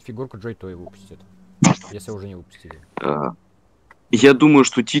 может быть, фигурку Джой Той выпустят. Если уже не выпустили. Я думаю,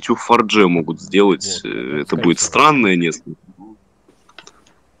 что Титю в Фардже могут сделать. Вот, это будет странное несколько.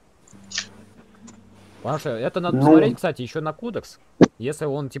 Потому что это надо посмотреть, кстати, еще на кодекс. Если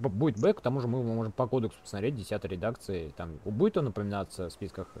он, типа, будет бэк, к тому же мы можем по кодексу посмотреть 10-й редакции. Там, будет он упоминаться в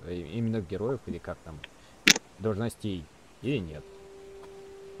списках именных героев или как там, должностей, или нет.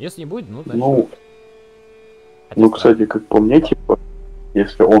 Если не будет, значит... Кстати, как по мне, типа,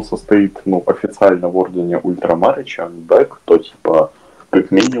 если он состоит, официально в ордене Ультрамарича, бэк, то, типа, как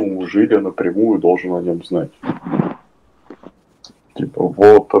минимум, Жиля напрямую должен о нем знать. Типа,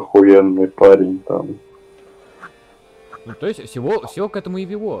 вот охуенный парень там. То есть всего к этому и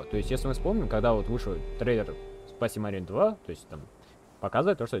вело. То есть, если мы вспомним, когда вот вышел трейлер Спаси Марин 2, то есть там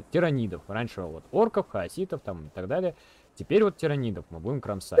показывает то, что тиранидов. Раньше вот орков, хаоситов там и так далее. Теперь вот тиранидов мы будем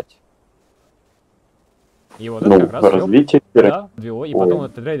кромсать. И вот это как раз развитие вело. И потом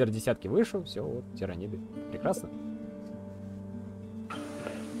вот трейлер десятки вышел, все, вот тираниды. Прекрасно.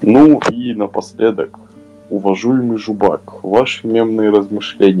 И напоследок, уважаемый Жубаг, ваши мемные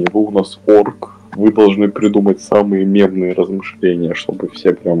размышления. Вы у нас орк. Вы должны придумать самые мемные размышления, чтобы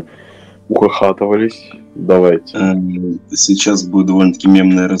все прям ухахатывались. Давайте. Сейчас будет довольно-таки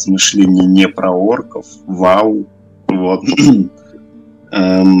мемное размышление не про орков. Вау. Вот.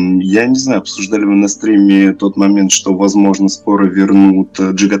 Я не знаю, обсуждали вы на стриме тот момент, что, возможно, скоро вернут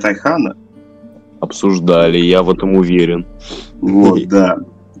Джагатай Хана? Обсуждали, я в этом уверен. Вот, да.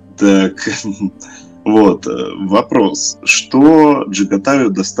 Так, вот, вопрос. Что Джагатаю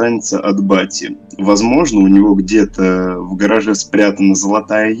достанется от Бати? Возможно, у него где-то в гараже спрятана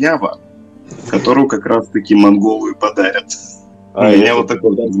золотая ява, которую как раз-таки монголы и подарят. У меня вот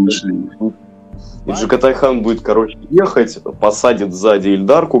такое размышление. И Джагатай Хан будет, ехать, посадит сзади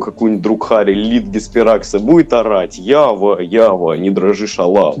Ильдарку, какую-нибудь Друкхари, Лид Геспиракса, будет орать: Ява, Ява, не дрожи,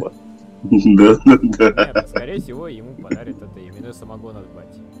 шалава. Да. Нет, скорее всего, ему подарят это именной самогон от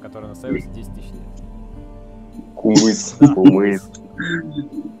бати, который настаивается 10 тысяч лет. Кумыс.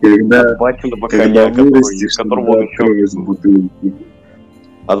 Когда От батиного когда коня, вырастешь, которого он откроешь бутылки.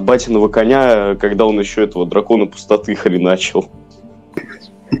 От батиного коня, когда он еще этого дракона пустоты хреначил.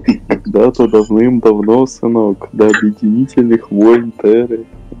 Когда-то давным-давно, сынок, до объединительных войн Терры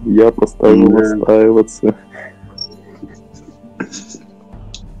я поставил настраиваться.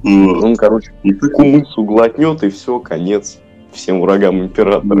 Он, кумысу глотнет, и все, конец всем врагам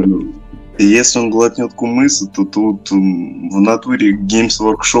императора. Если он глотнет кумыса, то тут в натуре Games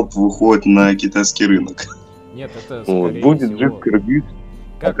Workshop выходит на китайский рынок. Нет, это скорее Будет всего... жив киргиз,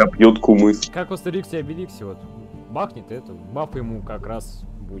 Как, пока пьет кумыс. как в Астериксе и Обеликсе, вот, бахнет это, баф ему как раз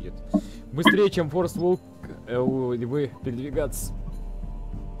будет. Быстрее, чем Форс Волк, у Львы передвигаться.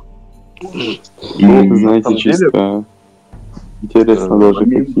 Ну, знаете, самом деле, чисто интересно даже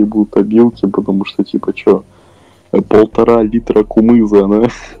какие будут обилки, потому что типа чё, 1,5 литра кумыза, да?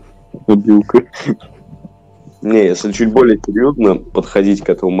 Обилка. Не, если чуть более серьезно подходить к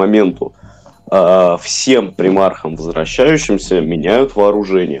этому моменту, всем примархам возвращающимся меняют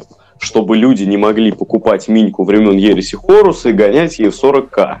вооружение, чтобы люди не могли покупать миньку времен Ереси Хоруса и гонять ей в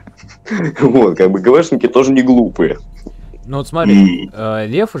 40к. Вот, как бы ГВшники тоже не глупые. Ну вот смотри,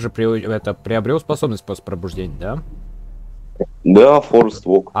 Лев уже приобрел способность после пробуждения, да? Да,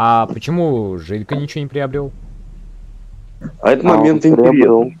 Форствок. А почему Жилька ничего не приобрел? А это момент он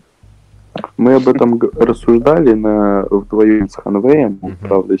приобрел. интересный. Мы об этом рассуждали вдвоем с Hon Vay,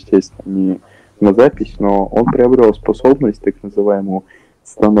 правда, естественно, не на запись, но он приобрел способность, так называемую,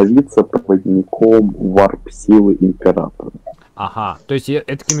 становиться проводником варп-силы Императора. Ага, то есть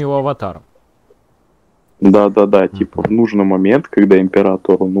это таким его аватаром. Да, типа в нужный момент, когда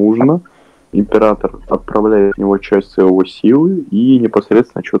Императору нужно, Император отправляет в него часть своего силы и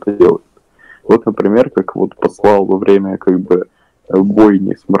непосредственно что-то делает. Вот, например, как вот послал во время, как бы,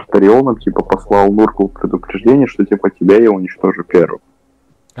 бойни с Мартарионом, типа, послал Нурку предупреждение, что, типа, тебя я уничтожу первым.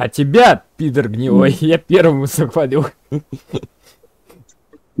 А тебя, пидор гнилой, я первым захвалил.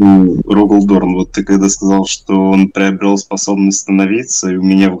 Рогал Дорн, вот ты когда сказал, что он приобрел способность становиться, и у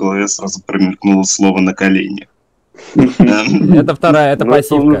меня в голове сразу промелькнуло слово «на коленях». Это вторая, это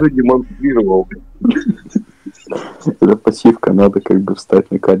пассивка. Он уже демонстрировал. Это пассивка, надо как бы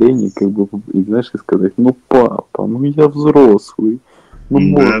встать на колени, как бы, и, знаешь, и сказать: ну, папа, ну я взрослый, ну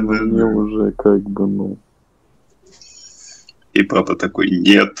можно мне уже, как бы, ну. И папа такой: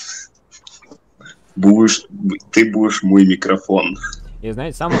 нет, ты будешь мой микрофон. И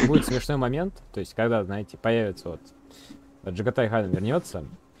знаете, самый будет смешной момент, то есть, когда, знаете, появится вот Джагатай Хан вернется,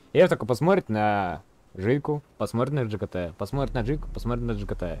 и я такой посмотрит на Жильку, посмотрит на Джагатая, посмотрит на Жильку, посмотрит на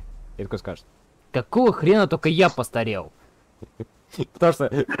Джагатая, и такой скажет: какого хрена только я постарел? Потому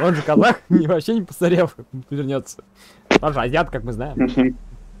что он же казах, вообще не постарел, вернется. Он же азиат, как мы знаем,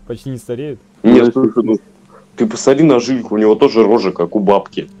 почти не стареет. Нет, ты посмотри на Жильку, у него тоже рожа, как у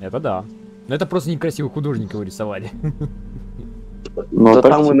бабки. Это да. Но это просто некрасиво художники его рисовали. Ну, Да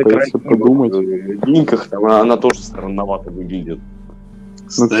так, там и типа, на если подумать, линках она тоже странновато выглядит.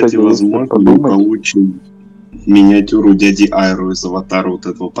 Кстати, возможно, мы получим миниатюру дяди Айру из аватара вот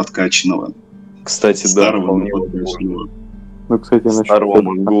этого подкачанного. Кстати, Старого, да, но подкачанного. ну, кстати, Старого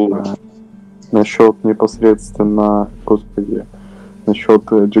монгола. насчет непосредственно, господи, насчет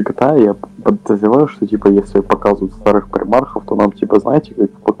Джагатая, я подозреваю, что, типа, если показывают старых примархов, то нам, типа, знаете,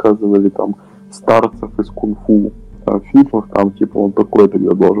 как показывали там старцев из кунг-фу фильмах, там, типа, он такой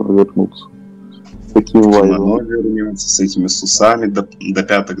тогда должен вернуться. С таким вайбом. Вернется с этими сусами до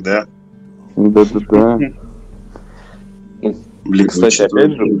пяток, да? Да. Блин, Кстати,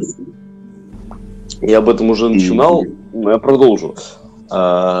 опять же, я об этом уже начинал, но я продолжу.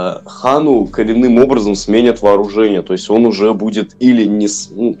 Хану коренным образом сменят вооружение, то есть он уже будет или не...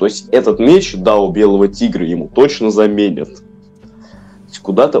 Ну, то есть этот меч, да, у Белого Тигра ему точно заменят.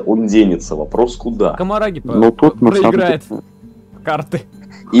 Куда-то он денется, вопрос куда. Камараги Ну, тут, на самом проиграет деле, карты.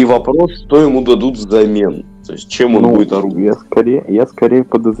 И вопрос, что ему дадут взамен. То есть, чем он будет орудовать. Я скорее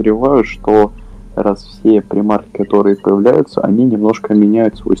подозреваю, что раз все примарки, которые появляются, они немножко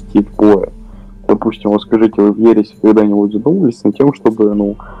меняют свой стиль боя. Допустим, вот скажите, вы в Ересе когда-нибудь задумывались над тем, чтобы,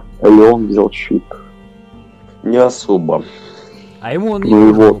 Леон взял щит? Не особо. А ему он не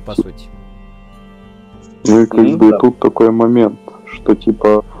нужен был, по сути. Ну и тут такой момент, что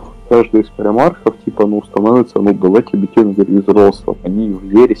типа каждый из примархов становится, давайте объективно говорить, взрослым. Они в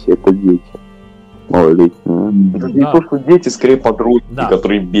Ересе это дети. Малолетние. Не то, что дети, скорее подростки,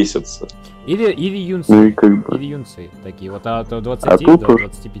 которые бесятся. Или юнцы. Или юнцы такие, вот от 20 до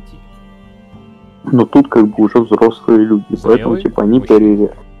 25. Но тут уже взрослые люди, поэтому они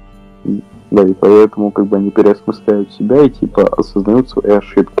да, и поэтому они переосмысляют себя и осознают свои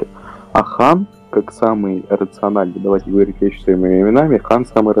ошибки. А Хан, как самый рациональный, давайте говорить вещи своими именами, Хан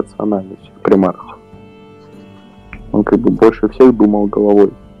самый рациональный из всех примархов. Он больше всех думал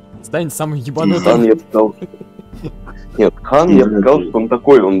головой. Станет самым ебанутым. Хан, я сказал, что он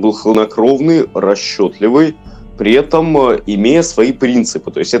такой, он был хладнокровный, расчетливый, при этом имея свои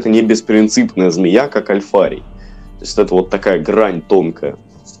принципы. То есть это не беспринципная змея, как Альфарий. То есть это вот такая грань тонкая.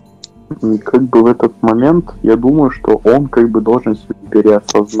 И в этот момент я думаю, что он должен себя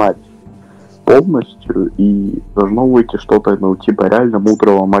переосознать полностью, и должно выйти что-то, реально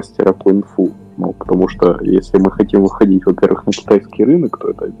мудрого мастера по инфу. Потому что если мы хотим выходить, во-первых, на китайский рынок,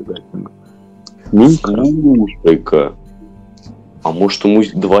 то это обязательно. Слушай-ка, а может ему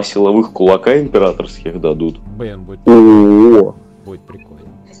 2 силовых кулака императорских дадут? Блин, будет прикольно.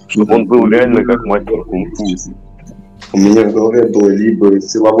 Чтобы он был реально как мастер кунг-фу. У меня в голове был либо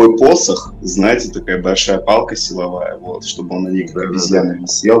силовой посох, знаете, такая большая палка силовая, чтобы он на них как обезьяна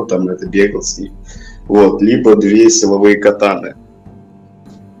висел, там это бегал с ним. Либо 2 силовые катаны.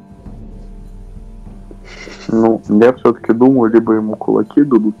 Я все-таки думаю, либо ему кулаки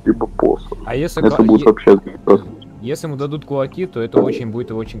дадут, либо посох. А если это будет вообще просто. Если ему дадут кулаки, то это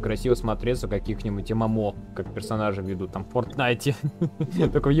будет очень красиво смотреться, каких-нибудь ММО, как персонажи ведут, там, в Фортнайте.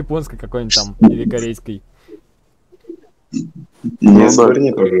 Только в японской какой-нибудь там, или корейской. Не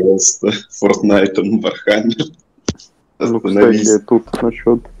сверни, пожалуйста, Фортнайтом Вархаммер. Кстати, тут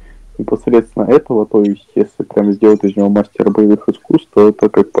насчет непосредственно этого, то есть, если прям сделать из него мастера боевых искусств, то это,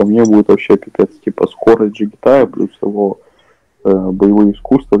 как по мне, будет вообще пипец, скорость Джигитая плюс его боевые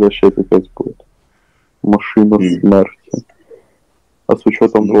искусства, вообще пипец будет. Машина смерти. А с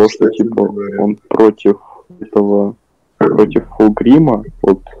учетом того, что, он против Фулгрима,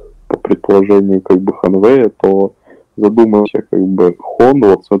 по предположению, Hon Vay, то задумался, Хон,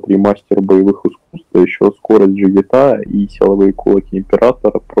 смотри, мастер боевых искусств, а еще скорость Джигита и силовые кулаки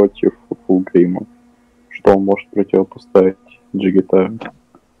Императора против Фулгрима. Что он может противопоставить Джигитаю?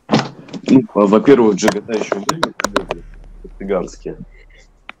 Во-первых, Джигита еще цыганские.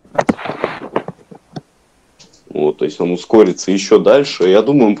 То есть он ускорится еще дальше. Я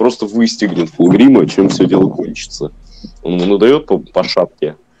думаю, он просто выстегнет Фулгрима, чем все дело кончится. Он ему надает по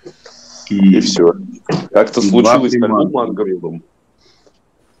шапке. И все. Как-то случилось с Альбом Ангрелом.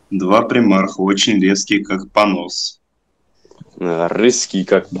 2 примарха, очень резкие, как понос. Резкий,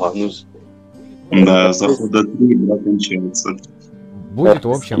 как понос. Да, захода 3 кончается. Будет,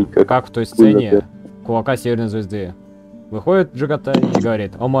 в общем, как в той сцене Кулака Северной Звезды. Выходит Джигатай и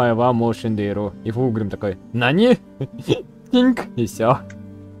говорит: «Омай ва мошиндейру». И Фулгрим такой: «Нани?» Тиньк, и все.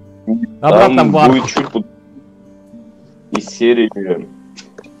 Обратно в арку. Будет чуть из серии.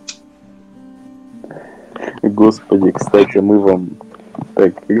 Господи, кстати, мы вам,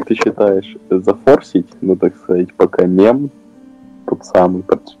 так, как ты считаешь, зафорсить, так сказать, пока мем, тот самый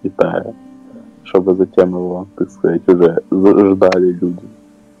под Джигитая, чтобы затем его, так сказать, уже ждали люди.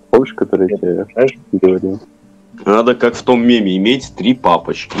 Помнишь, который я тебе говорил? Надо, как в том меме, иметь 3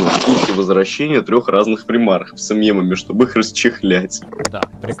 папочки на случай возвращения 3 разных примархов с мемами, чтобы их расчехлять. Да,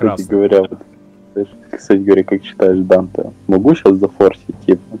 прекрасно. Кстати говоря, как читаешь Данте, могу сейчас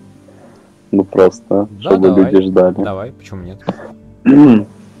зафорсить, просто, да, чтобы давай, люди ждали. Давай, почему нет?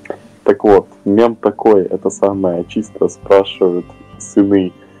 Так вот, мем такой, это самое, чисто спрашивают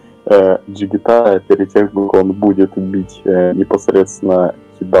сыны Джигитая перед тем, как он будет бить непосредственно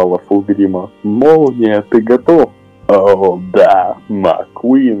кидала Фулгрима. Молния, ты готов? О, да,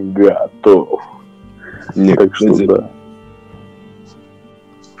 Маккуин готов. Нет, так что да.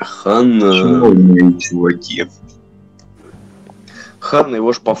 Хан... чуваки. Хан,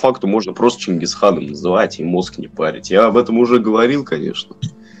 его ж по факту можно просто Чингисханом называть и мозг не парить. Я об этом уже говорил, конечно.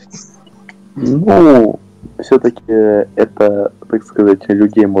 Все-таки это, так сказать,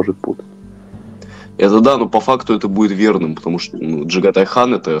 людей может путать. Это да, но по факту это будет верным, потому что Джагатай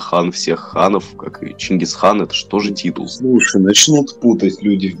хан — это хан всех ханов, как и Чингисхан, это же тоже титул. Слушай, начнут путать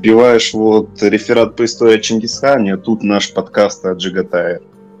люди. Вбиваешь вот реферат по истории о Чингисхане, а тут наш подкаст о Джагатае.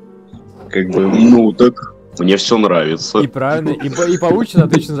 Как бы... Ну, так мне все нравится. И правильно, и получится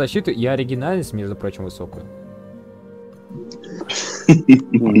отличную защиту, и оригинальность, между прочим, высокую.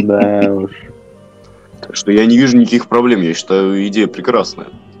 Да уж. Так что я не вижу никаких проблем, я считаю, идея прекрасная.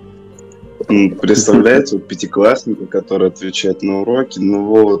 Представляете, вот пятиклассника, который отвечает на уроки, ну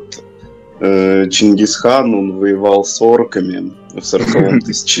вот, Чингисхан, он воевал с орками в 40-м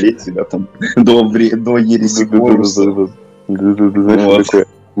тысячелетии, да, там, до ереси Боруса. Знаешь, такой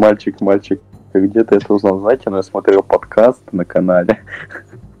мальчик, где ты это узнал? Знаете, я смотрел подкаст на канале.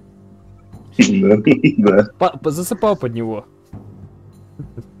 Да. Засыпал под него.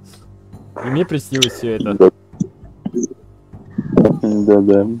 И мне приснилось все это.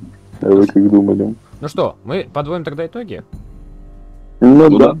 Да. А вы как думали? Ну что, мы подводим тогда итоги?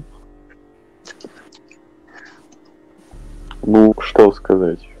 Ну да. Ну, что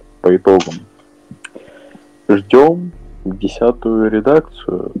сказать по итогам? Ждем 10-ю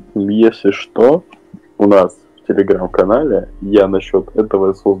редакцию. Если что, у нас в телеграм-канале я насчет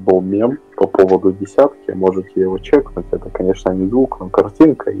этого создал мем по поводу десятки. Можете его чекнуть. Это, конечно, не звук, но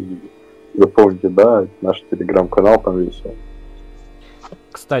картинка. И запомните, да, наш телеграм-канал там висит.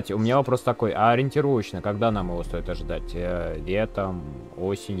 Кстати, у меня вопрос такой, а ориентировочно, когда нам его стоит ожидать? Летом,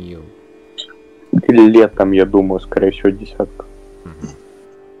 осенью? Или летом, я думаю, скорее всего, десятка.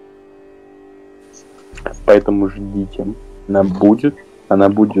 Поэтому ждите. Она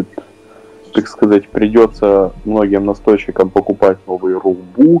будет, так сказать, придется многим настойщикам покупать новые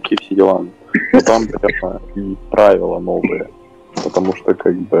рулбуки, все дела. Но там, наверное, и правила новые. Потому что,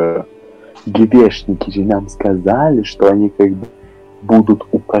 как бы, ГБшники же нам сказали, что они, как бы, будут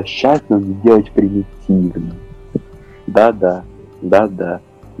упрощать, но не делать примитивно. Да.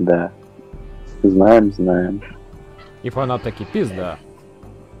 Знаем. И фанат таки пизда.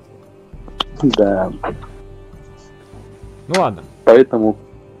 Да. Ну ладно. Поэтому,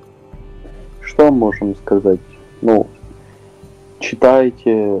 что можем сказать? Ну,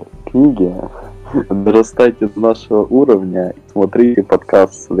 читайте книги, дорастайте до нашего уровня, смотрите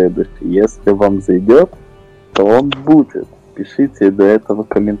подкаст следующий. Если вам зайдет, то он будет. Пишите до этого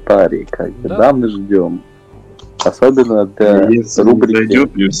комментарии, как бы. Да, мы ждем. Особенно для Если рубрики... не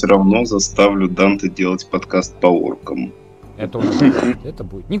зайдет, я все равно заставлю Данте делать подкаст по оркам. Это уже это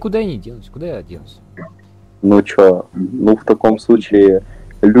будет. Никуда я не денусь. Куда я денусь? Ну чё, ну в таком случае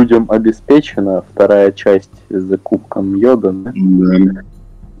людям обеспечена вторая часть за Кубком Мъйода, да? Да.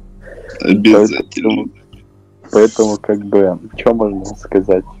 Обязательно. Поэтому, как бы, что можно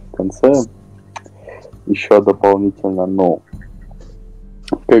сказать в конце? Еще дополнительно, ну,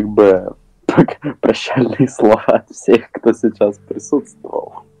 как бы, прощальные слова от всех, кто сейчас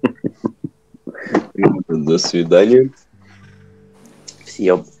присутствовал. До свидания.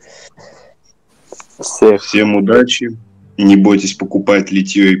 Всем удачи. Не бойтесь покупать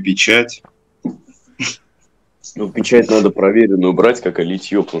литье и печать. Ну, печать надо проверенную брать, как и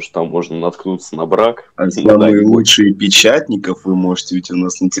литье, потому что там можно наткнуться на брак. А самые лучшие печатников вы можете увидеть у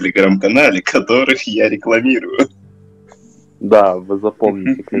нас на телеграм-канале, которых я рекламирую. Да, вы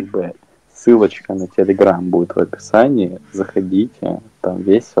запомните, как бы, ссылочка на телеграм будет в описании. Заходите, там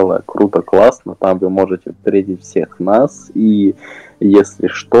весело, круто, классно. Там вы можете встретить всех нас и, если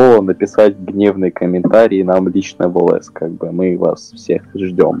что, написать гневный комментарий нам лично в ЛС. Как бы мы вас всех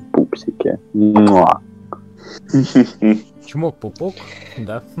ждем, пупсики. Муа. Чмок-пупок,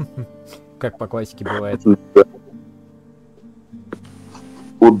 да. Как по классике бывает.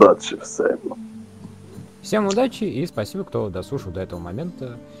 Удачи всем. Всем удачи и спасибо, кто дослушал до этого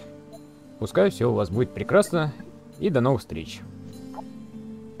момента. Пускай все у вас будет прекрасно и до новых встреч.